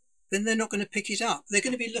learners, then they're not going to pick it up. They're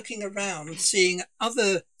going to be looking around, seeing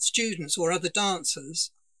other students or other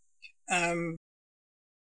dancers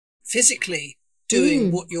physically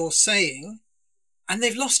doing what you're saying, and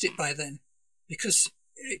they've lost it by then, because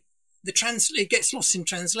it gets lost in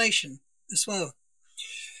translation as well.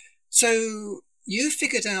 So you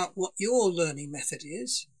figured out what your learning method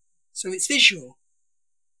is, so it's visual.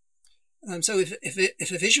 So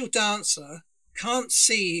if a visual dancer can't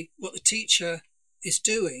see what the teacher is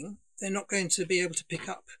doing, they're not going to be able to pick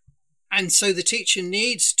up. And so the teacher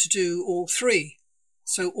needs to do all three.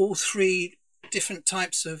 So all three different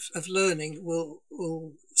types of learning will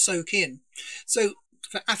soak in. So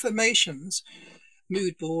for affirmations,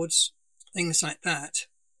 mood boards, things like that,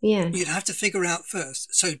 you'd have to figure out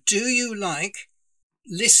first. So do you like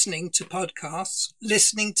listening to podcasts,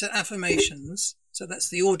 listening to affirmations? So that's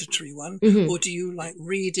the auditory one. Or do you like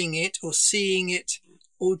reading it or seeing it?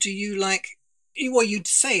 Or do you like, well, you'd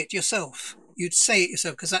say it yourself. You'd say it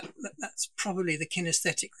yourself, because that's probably the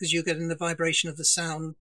kinesthetic, because you're getting the vibration of the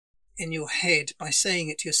sound in your head by saying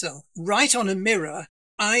it to yourself. Write on a mirror,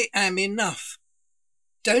 I am enough.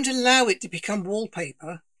 Don't allow it to become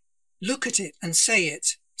wallpaper. Look at it and say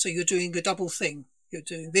it. So you're doing a double thing. You're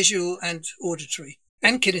doing visual and auditory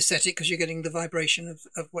and kinesthetic, because you're getting the vibration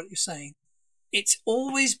of what you're saying. It's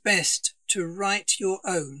always best to write your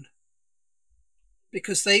own,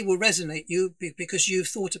 because they will resonate you, because you've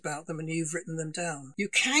thought about them and you've written them down. You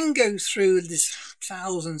can go through these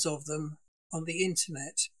thousands of them on the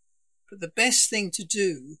internet, but the best thing to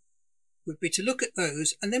do would be to look at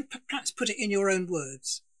those and then perhaps put it in your own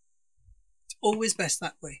words. It's always best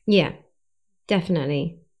that way. Yeah,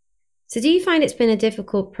 definitely. So do you find it's been a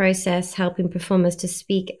difficult process helping performers to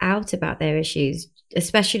speak out about their issues,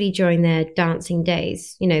 especially during their dancing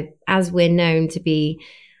days? You know, as we're known to be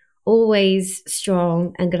always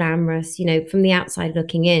strong and glamorous, you know, from the outside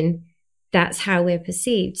looking in, that's how we're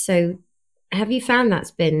perceived. So have you found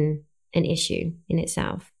that's been an issue in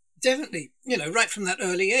itself? Definitely. You know, right from that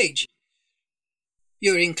early age.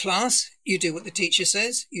 You're in class, you do what the teacher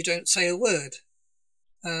says, you don't say a word.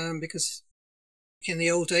 Because in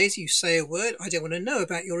the old days, you say a word, I don't want to know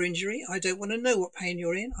about your injury, I don't want to know what pain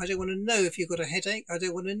you're in, I don't want to know if you've got a headache, I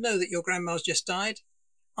don't want to know that your grandma's just died.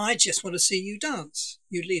 I just want to see you dance.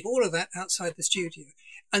 You leave all of that outside the studio.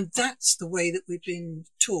 And that's the way that we've been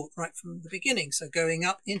taught right from the beginning. So going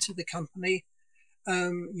up into the company,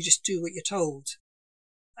 you just do what you're told.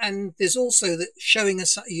 And there's also that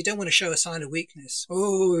you don't want to show a sign of weakness.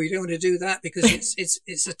 Oh, you don't want to do that, because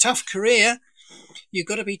it's a tough career. You've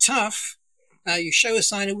got to be tough. You show a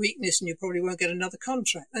sign of weakness and you probably won't get another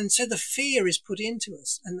contract. And so the fear is put into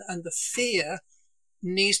us, and the fear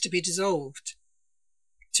needs to be dissolved.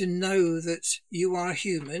 To know that you are a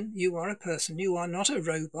human, you are a person, you are not a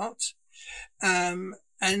robot.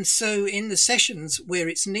 And so in the sessions where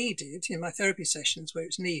it's needed, in my therapy sessions where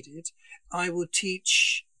it's needed, I will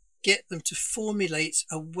get them to formulate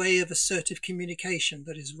a way of assertive communication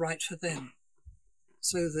that is right for them,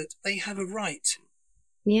 so that they have a right.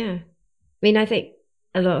 Yeah. I mean, I think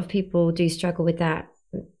a lot of people do struggle with that.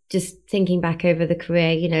 Just thinking back over the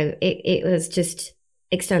career, you know, it was just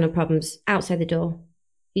external problems outside the door.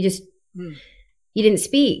 You just, you didn't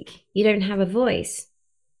speak. You don't have a voice.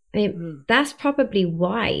 I mean, that's probably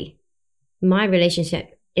why my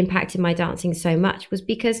relationship impacted my dancing so much, was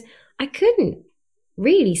because I couldn't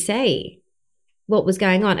really say what was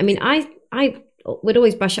going on. I mean, I would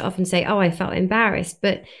always brush it off and say, oh, I felt embarrassed.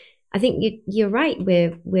 But I think you're right.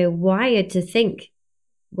 We're wired to think,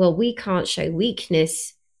 well, we can't show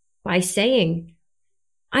weakness by saying,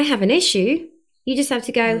 I have an issue. You just have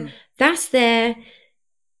to go, that's there.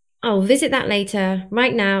 I'll visit that later.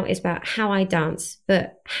 Right now, it's about how I dance,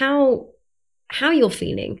 but how you're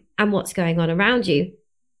feeling and what's going on around you,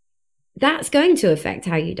 that's going to affect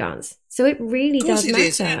how you dance. So it really does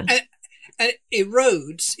matter. And it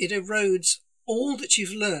erodes all that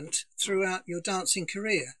you've learnt throughout your dancing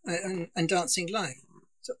career and dancing life.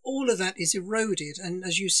 So all of that is eroded. And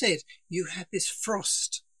as you said, you had this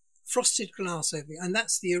frosted glass over you, and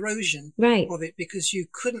that's the erosion of it, because you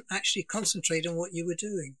couldn't actually concentrate on what you were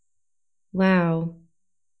doing. Wow.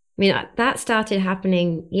 I mean, that started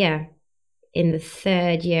happening, in the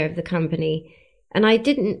third year of the company. And I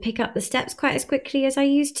didn't pick up the steps quite as quickly as I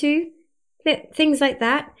used to, things like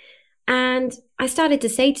that. And I started to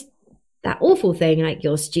say that awful thing, like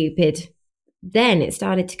you're stupid, then it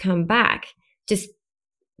started to come back. Just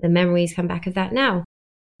the memories come back of that now.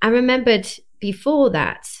 I remembered before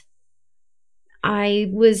that, I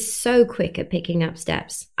was so quick at picking up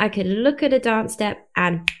steps. I could look at a dance step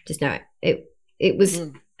and just know it. It was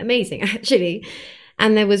amazing, actually.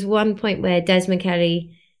 And there was one point where Desmond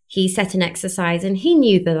Kelly, he set an exercise and he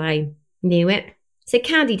knew that I knew it. So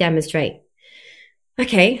Candy, demonstrate.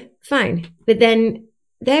 Okay, fine. But then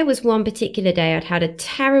there was one particular day I'd had a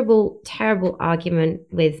terrible, terrible argument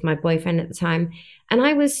with my boyfriend at the time. And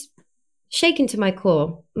I was shaken to my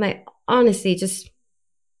core. Like, honestly, just,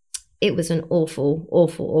 it was an awful,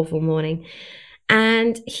 awful, awful morning.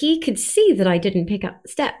 And he could see that I didn't pick up the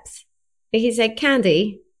steps. He said,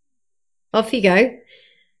 Candy, off you go.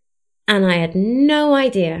 And I had no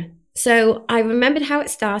idea. So I remembered how it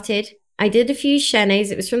started. I did a few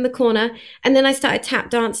chaînés. It was from the corner. And then I started tap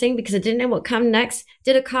dancing because I didn't know what come next.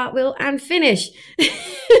 Did a cartwheel and finish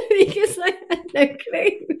because I had no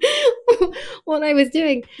clue what I was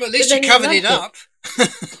doing. Well, at least you covered it up.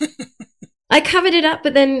 I covered it up,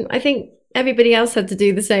 but then I think everybody else had to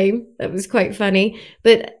do the same. That was quite funny.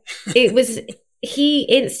 But it was, he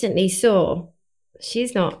instantly saw,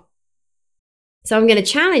 she's not. So I'm going to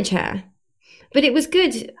challenge her. But it was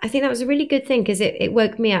good. I think that was a really good thing because it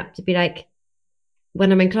woke me up to be like,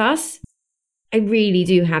 when I'm in class, I really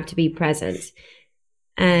do have to be present.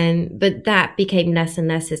 But that became less and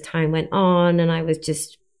less as time went on, and I was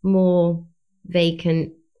just more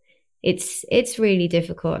vacant. It's really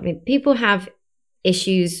difficult. I mean, people have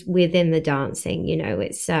issues within the dancing, you know,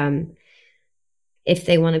 it's if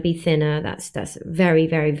they want to be thinner, that's a very,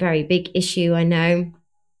 very, very big issue. I know.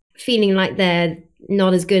 Feeling like they're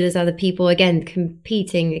not as good as other people, again,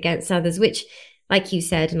 competing against others, which, like you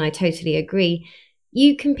said, and I totally agree,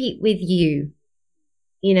 you compete with you.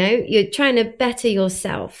 You know, you're trying to better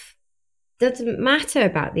yourself. Doesn't matter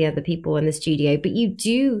about the other people in the studio, but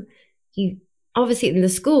you obviously in the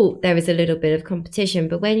school, there is a little bit of competition,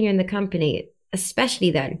 but when you're in the company,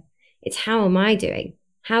 especially then, it's how am I doing?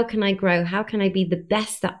 How can I grow? How can I be the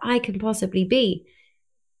best that I can possibly be?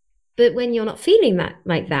 But when you're not feeling that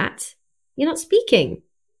like that, you're not speaking.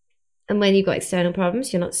 And when you've got external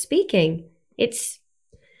problems, you're not speaking. It's,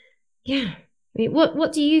 yeah. I mean,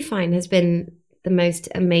 what do you find has been the most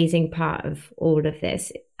amazing part of all of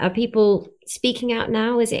this? Are people speaking out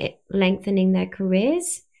now? Is it lengthening their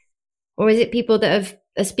careers? Or is it people that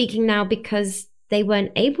are speaking now because they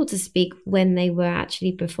weren't able to speak when they were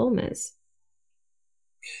actually performers?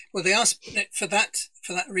 Well, they are for that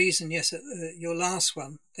reason. Yes, your last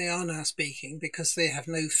one, they are now speaking because they have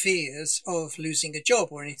no fears of losing a job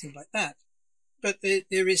or anything like that. But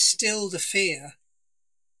there is still the fear,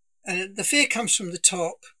 and the fear comes from the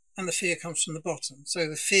top, and the fear comes from the bottom. So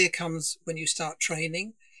the fear comes when you start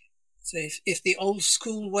training. So if the old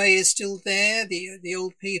school way is still there, the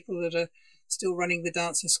old people that are still running the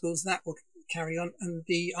dancing schools, that will carry on, and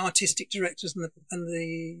the artistic directors and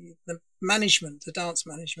the management, the dance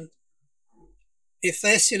management, if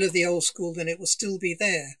they're still of the old school, then it will still be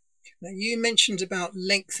there. Now, you mentioned about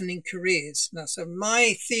lengthening careers. Now, so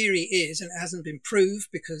my theory is, and it hasn't been proved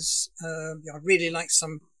because I really like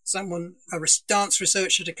someone, a dance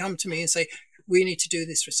researcher, to come to me and say, we need to do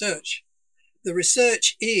this research. The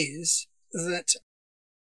research is that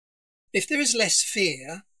if there is less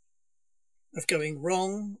fear of going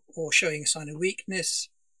wrong or showing a sign of weakness,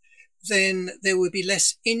 then there will be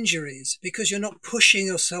less injuries because you're not pushing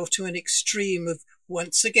yourself to an extreme of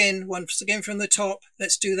once again from the top,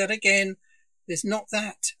 let's do that again. There's not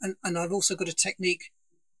that. And I've also got a technique,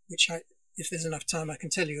 which if there's enough time, I can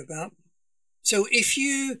tell you about. So if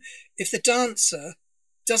the dancer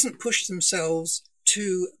doesn't push themselves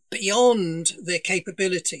to beyond their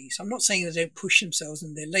capabilities, I'm not saying they don't push themselves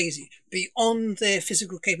and they're lazy, beyond their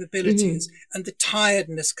physical capabilities, and the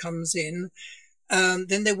tiredness comes in,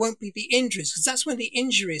 then there won't be the injuries, because that's when the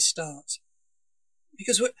injuries start.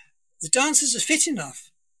 Because the dancers are fit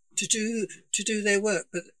enough to do their work,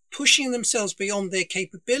 but pushing themselves beyond their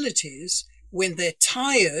capabilities, when they're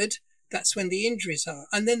tired, that's when the injuries are.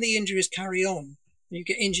 And then the injuries carry on. And you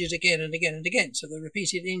get injured again and again and again. So the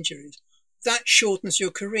repeated injuries. That shortens your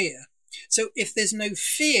career. So if there's no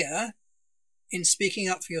fear in speaking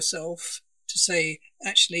up for yourself to say,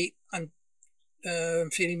 actually, I'm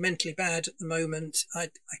feeling mentally bad at the moment, I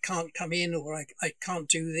can't come in, or I can't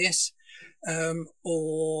do this,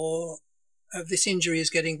 or this injury is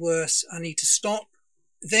getting worse, I need to stop,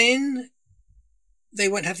 then they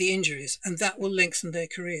won't have the injuries, and that will lengthen their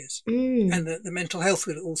careers. And the mental health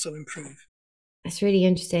will also improve. That's really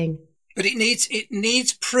interesting. But it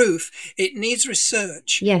needs proof. It needs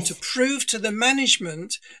research to prove to the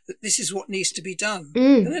management that this is what needs to be done.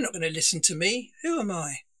 And they're not going to listen to me. Who am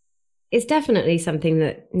I? It's definitely something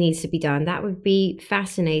that needs to be done. That would be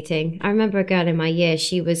fascinating. I remember a girl in my year,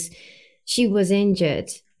 she was injured,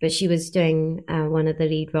 but she was doing one of the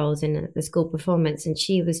lead roles in the school performance. And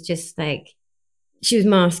she was just like, she was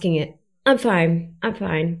masking it. I'm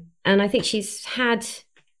fine. And I think she's had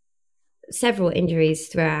several injuries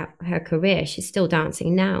throughout her career. She's still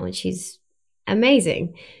dancing now and she's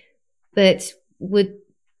amazing. But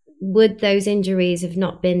would those injuries have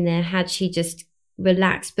not been there had she just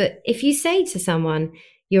relaxed? But if you say to someone,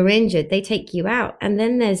 you're injured, they take you out. And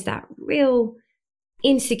then there's that real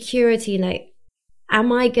insecurity, like,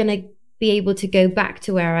 am I going to be able to go back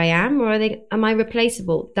to where I am, or am I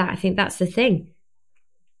replaceable? I think that's the thing.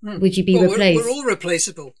 Would you be replaced? We're all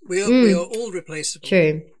replaceable. We are all replaceable.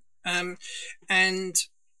 True. And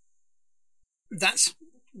that's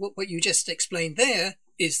what you just explained there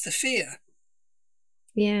is the fear.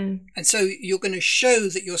 Yeah. And so you're going to show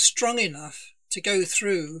that you're strong enough to go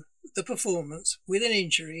through the performance with an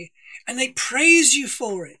injury, and they praise you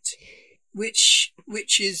for it, which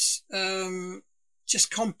is just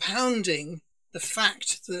compounding the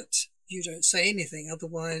fact that you don't say anything,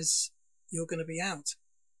 otherwise you're going to be out.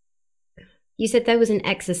 You said there was an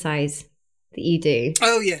exercise that you do.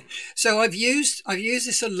 Oh yeah. So I've used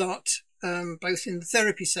this a lot, both in the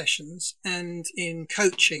therapy sessions and in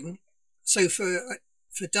coaching. So for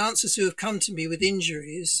dancers who have come to me with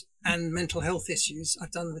injuries and mental health issues,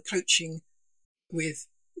 I've done the coaching with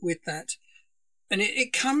that. And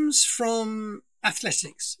it comes from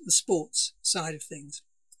athletics, the sports side of things.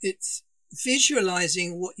 It's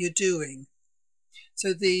visualizing what you're doing.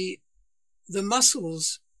 So the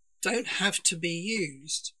muscles don't have to be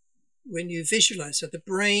used when you visualize. So the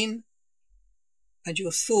brain and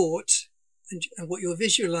your thought and what you're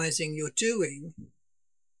visualizing you're doing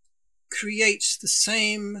creates the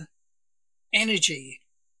same energy,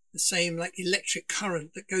 the same like electric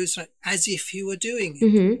current that goes like as if you were doing it.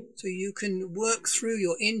 Mm-hmm. So you can work through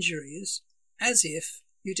your injuries as if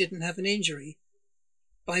you didn't have an injury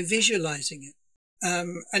by visualizing it.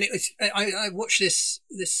 And I watched this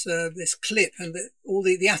clip, and all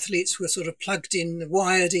the athletes were sort of plugged in,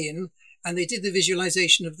 wired in, and they did the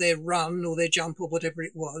visualization of their run or their jump or whatever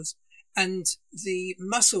it was. And the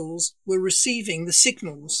muscles were receiving the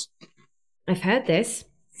signals. I've heard this.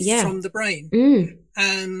 Yeah. From the brain.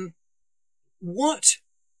 What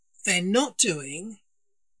they're not doing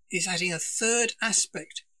is adding a third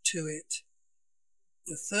aspect to it.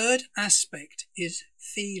 The third aspect is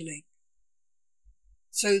feeling.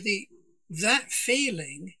 So that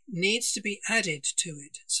feeling needs to be added to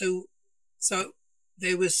it. So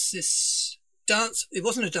there was this dance. It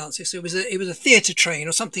wasn't a dance. So it was a theatre train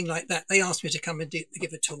or something like that. They asked me to come and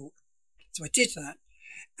give a talk. So I did that,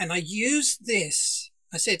 and I used this.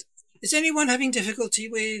 I said, "Is anyone having difficulty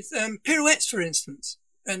with pirouettes, for instance?"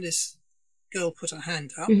 And this girl put her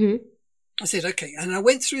hand up. Mm-hmm. I said, "Okay," and I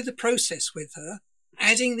went through the process with her,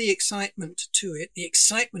 adding the excitement to it, the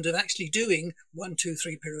excitement of actually doing 1, 2,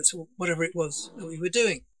 3 pirouettes or whatever it was that we were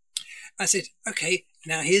doing. I said, "Okay,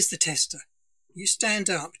 now here's the tester. You stand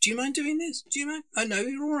up. Do you mind doing this? Do you mind? Oh, no,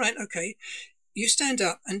 you're all right. Okay. You stand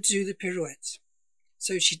up and do the pirouettes."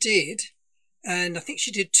 So she did. And I think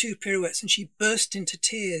she did 2 pirouettes and she burst into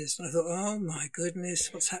tears. And I thought, oh my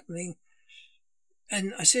goodness, what's happening?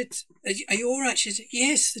 And I said, are you all right? She said,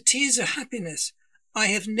 yes, the tears are happiness. I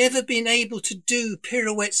have never been able to do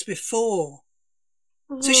pirouettes before.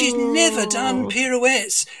 So she's never done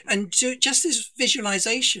pirouettes. And just this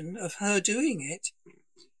visualization of her doing it,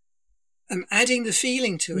 adding the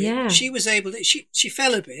feeling to it, yeah. She was able to, she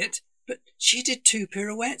fell a bit, but she did 2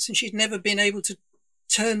 pirouettes and she'd never been able to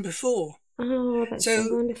turn before. Oh, that's so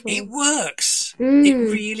wonderful. It works. It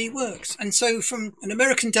really works. And so from an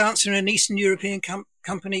American dancer in an Eastern European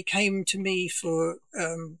company came to me for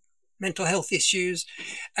mental health issues.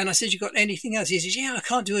 And I said, you got anything else? He says, yeah, I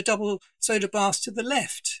can't do a double soda bath to the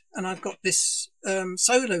left. And I've got this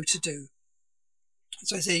solo to do.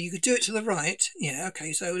 So I said, you could do it to the right. Yeah,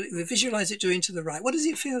 okay. So we visualize it doing to the right. What does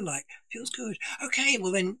it feel like? Feels good. Okay,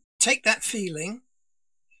 well then take that feeling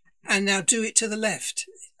and now do it to the left.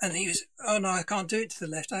 And he was, oh no, I can't do it to the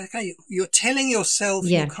left. Okay, you're telling yourself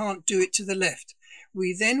you can't do it to the left.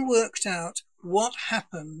 We then worked out what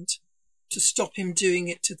happened to stop him doing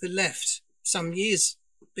it to the left. Some years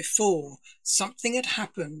before, something had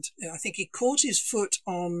happened. I think he caught his foot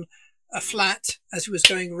on a flat as he was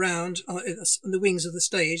going around on the wings of the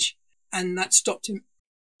stage, and that stopped him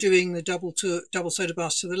doing the double soda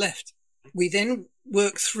baths to the left. We then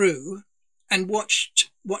worked through and watched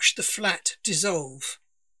the flat dissolve.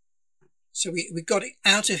 So we got it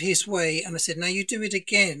out of his way, and I said, now you do it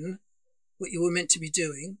again, what you were meant to be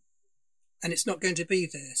doing, and it's not going to be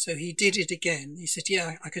there. So he did it again. He said,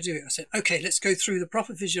 yeah, I could do it. I said, okay, let's go through the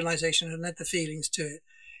proper visualization and add the feelings to it.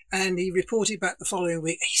 And he reported back the following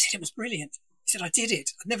week. He said, it was brilliant. He said, I did it.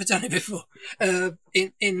 I'd never done it before,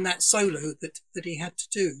 in that solo that he had to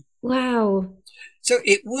do. Wow. So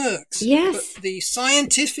it works. Yes. But the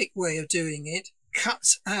scientific way of doing it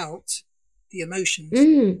cuts out the emotions.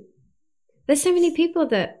 There's so many people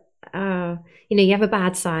that, you have a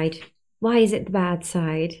bad side. Why is it the bad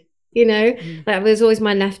side? That was always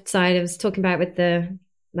my left side. I was talking about with a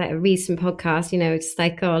recent podcast, it's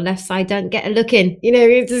like, oh, left side don't get a look in,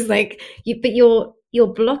 it's just like but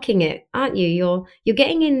you're blocking it, aren't you? You're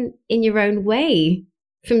getting in your own way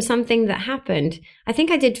from something that happened. I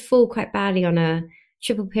think I did fall quite badly on a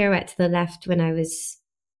triple pirouette to the left when I was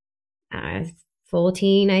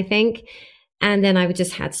 14, I think. And then I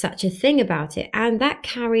just had such a thing about it. And that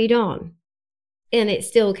carried on. And it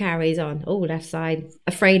still carries on. Oh, left side,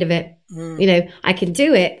 afraid of it. I can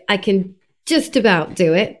do it. I can just about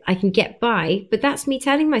do it. I can get by. But that's me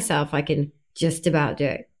telling myself I can just about do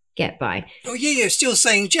it, get by. Oh, yeah, you're still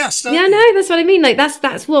saying just, aren't you? No, that's what I mean. Like, that's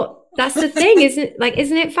the thing, isn't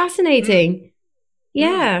it fascinating?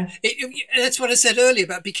 Yeah. That's what I said earlier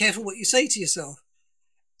about be careful what you say to yourself.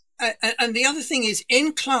 And the other thing is,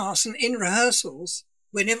 in class and in rehearsals,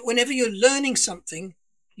 whenever you're learning something,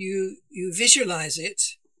 you visualize it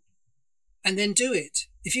and then do it.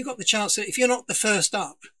 If you've got the chance, if you're not the first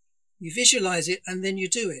up, you visualize it and then you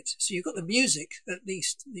do it. So you've got the music, at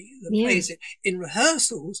least, that plays it. In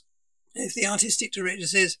rehearsals, if the artistic director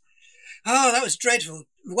says, oh, that was dreadful,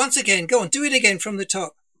 once again, go on, do it again from the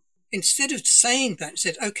top. Instead of saying that,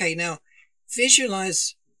 said, okay, now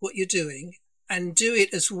visualize what you're doing and do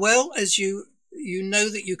it as well as you know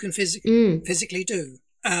that you can physically do.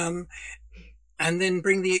 And then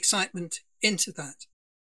bring the excitement into that.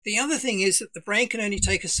 The other thing is that the brain can only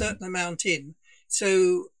take a certain amount in.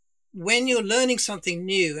 So when you're learning something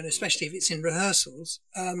new, and especially if it's in rehearsals,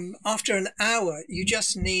 after an hour, you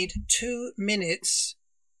just need 2 minutes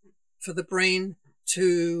for the brain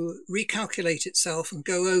to recalculate itself and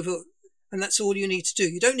go over. And that's all you need to do.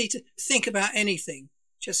 You don't need to think about anything.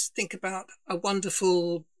 Just think about a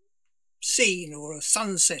wonderful scene or a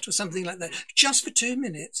sunset or something like that. Just for 2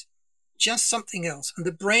 minutes. Just something else, and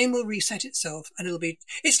the brain will reset itself, and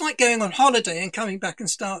it's like going on holiday and coming back and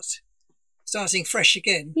starting fresh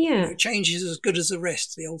again. Yeah. Change is as good as a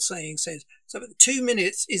rest, the old saying says. So 2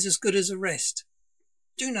 minutes is as good as a rest.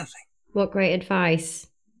 Do nothing. What great advice.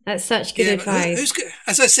 That's such good advice.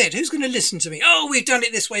 As I said, who's going to listen to me? Oh, we've done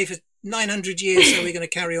it this way for 900 years, so we're going to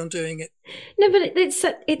carry on doing it. No, but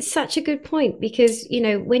it's such a good point, because,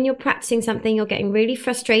 when you're practicing something, you're getting really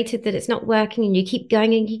frustrated that it's not working, and you keep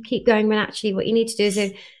going when actually what you need to do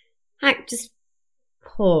is just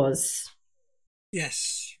pause.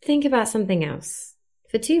 Yes. Think about something else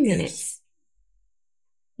for 2 minutes,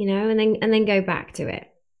 and then go back to it.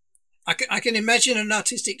 I can imagine an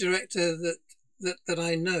artistic director that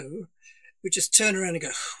I know would just turn around and go,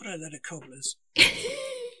 what a load of cobblers.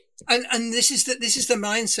 And this is the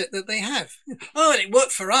mindset that they have. Oh, and it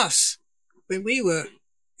worked for us when we were,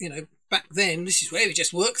 back then. This is where we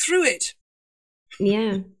just work through it.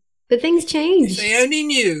 Yeah, but things change. If they only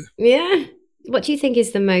knew. Yeah. What do you think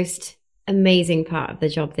is the most amazing part of the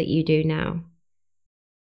job that you do now?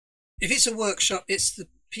 If it's a workshop, it's the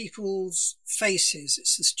people's faces.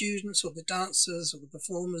 It's the students or the dancers or the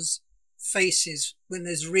performers' faces when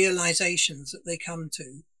there's realizations that they come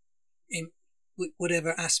to in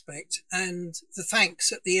whatever aspect, and the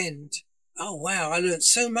thanks at the end. Oh wow, I learned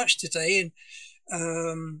so much today.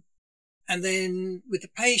 And then with the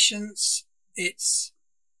patients, it's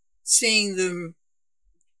seeing them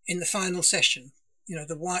in the final session,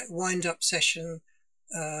 the wind up session,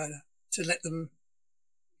 to let them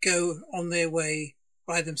go on their way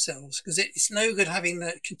by themselves, because it's no good having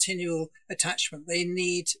that continual attachment. They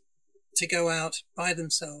need to go out by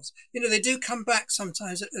themselves. They do come back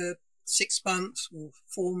sometimes at 6 months or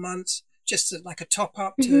 4 months, just like a top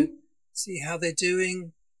up to see how they're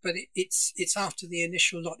doing. But it's after the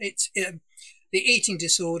initial lot. It's the eating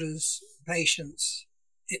disorders patients.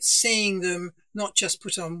 It's seeing them not just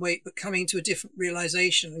put on weight, but coming to a different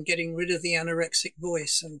realization and getting rid of the anorexic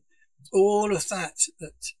voice and all of that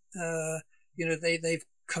they've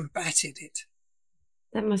combated it.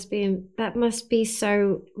 That must be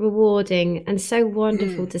so rewarding and so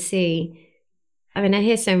wonderful to see. I mean, I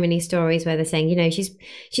hear so many stories where they're saying,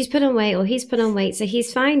 she's put on weight or he's put on weight, so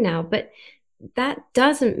he's fine now. But that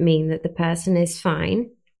doesn't mean that the person is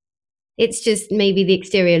fine. It's just maybe the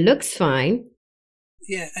exterior looks fine.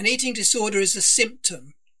 Yeah, an eating disorder is a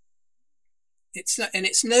symptom.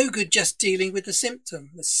 It's no good just dealing with the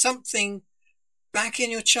symptom. There's something back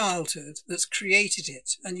in your childhood that's created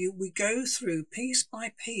it, and we go through piece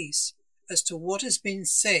by piece as to what has been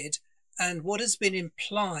said and what has been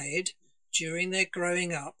implied during their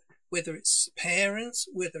growing up, whether it's parents,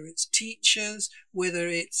 whether it's teachers, whether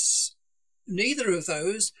it's neither of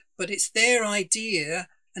those, but it's their idea,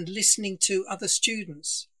 and listening to other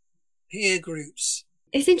students, peer groups.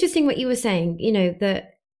 It's interesting what you were saying,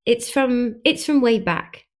 that it's from way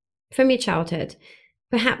back, from your childhood,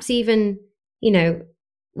 perhaps even,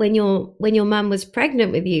 when your mum was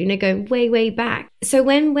pregnant with you, going way back. So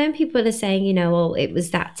when people are saying, well, it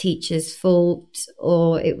was that teacher's fault,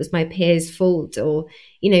 or it was my peer's fault, or,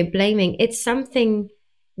 blaming, it's something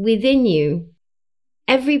within you.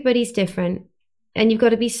 Everybody's different. And you've got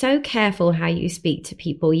to be so careful how you speak to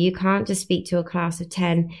people. You can't just speak to a class of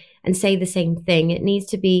 10 and say the same thing. It needs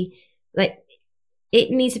to be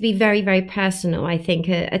very, very personal, I think,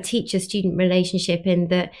 a teacher-student relationship, in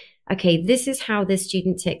that, okay, this is how this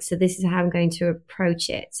student ticks, so this is how I'm going to approach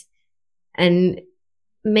it. And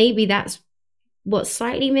maybe that's what's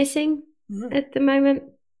slightly missing at the moment,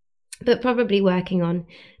 but probably working on.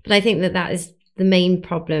 But I think that is the main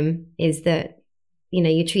problem, is that,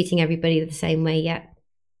 you're treating everybody the same way, yet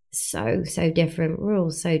so different. We're all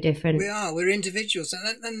so different. We're individuals.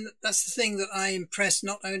 And that's the thing that I impress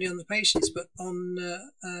not only on the patients, but on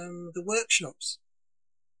the workshops.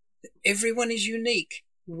 Everyone is unique.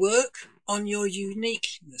 Work on your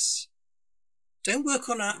uniqueness. Don't work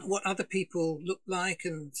on what other people look like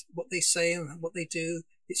and what they say and what they do.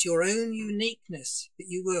 It's your own uniqueness that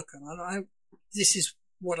you work on. This is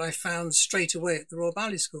what I found straight away at the Royal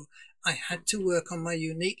Ballet School. I had to work on my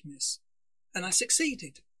uniqueness, and I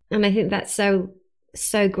succeeded. And I think that's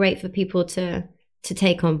so great for people to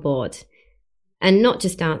take on board, and not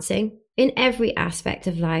just dancing, in every aspect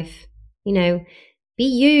of life. Be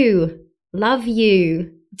you, love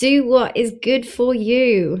you, do what is good for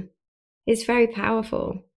you. It's very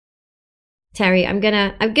powerful. Terry, I'm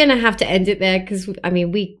gonna have to end it there, because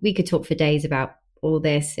we could talk for days about all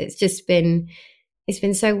this. It's been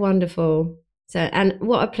so wonderful. So, and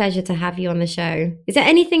what a pleasure to have you on the show. Is there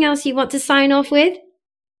anything else you want to sign off with?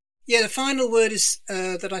 Yeah, the final word is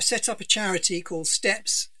that I've set up a charity called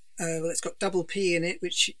STEPS. It's got double P in it,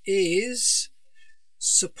 which is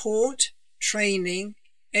support, training,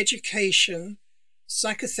 education,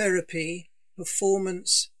 psychotherapy,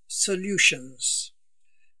 performance solutions.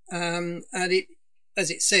 And it, as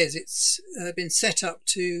it says, it's been set up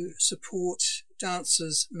to support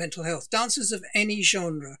dancers' mental health, dancers of any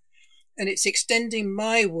genre. And it's extending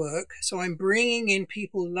my work. So I'm bringing in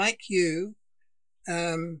people like you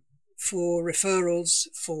for referrals,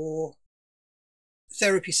 for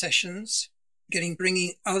therapy sessions,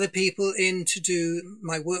 bringing other people in to do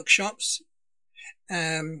my workshops.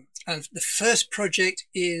 And the first project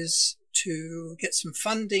is to get some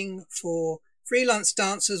funding for freelance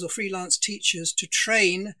dancers or freelance teachers to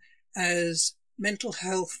train as mental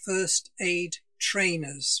health first aid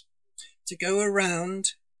trainers, to go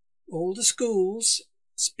around all the schools,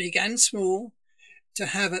 big and small, to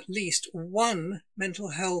have at least one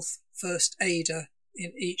mental health first aider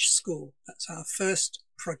in each school. That's our first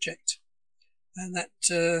project. And that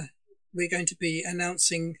we're going to be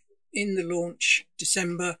announcing in the launch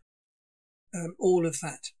December, all of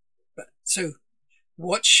that. So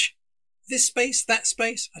watch this space, that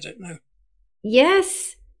space, I don't know.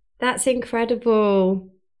 Yes, that's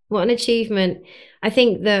incredible. What an achievement. I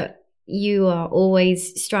think that you are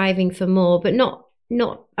always striving for more, but not,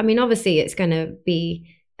 obviously it's going to be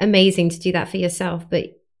amazing to do that for yourself,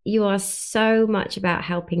 but you are so much about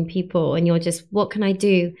helping people, and you're just, what can I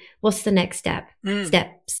do? What's the next step?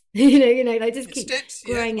 Steps. They just keep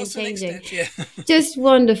growing and changing. Just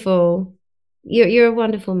wonderful. You're a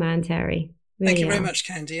wonderful man, Terry. Really. Thank you very much,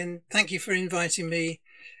 Candy, and thank you for inviting me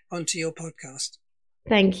onto your podcast.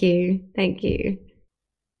 Thank you.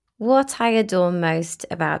 What I adore most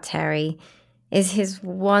about Terry is his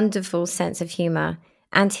wonderful sense of humour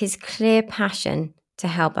and his clear passion to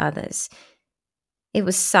help others. It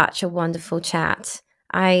was such a wonderful chat.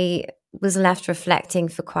 I was left reflecting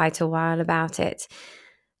for quite a while about it.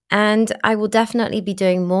 And I will definitely be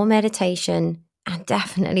doing more meditation and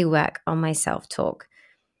definitely work on my self-talk.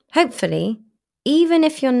 Hopefully, even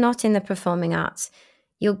if you're not in the performing arts,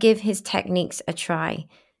 you'll give his techniques a try.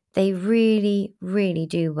 They really, really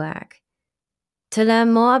do work. To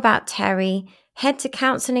learn more about Terry, head to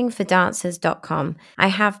counsellingfordancers.com. I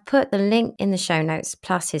have put the link in the show notes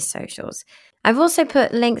plus his socials. I've also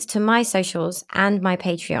put links to my socials and my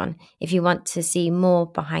Patreon if you want to see more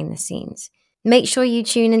behind the scenes. Make sure you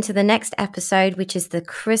tune into the next episode, which is the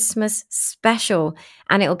Christmas special,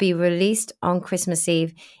 and it will be released on Christmas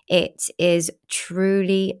Eve. It is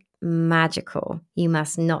truly magical. You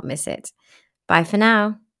must not miss it. Bye for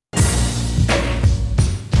now.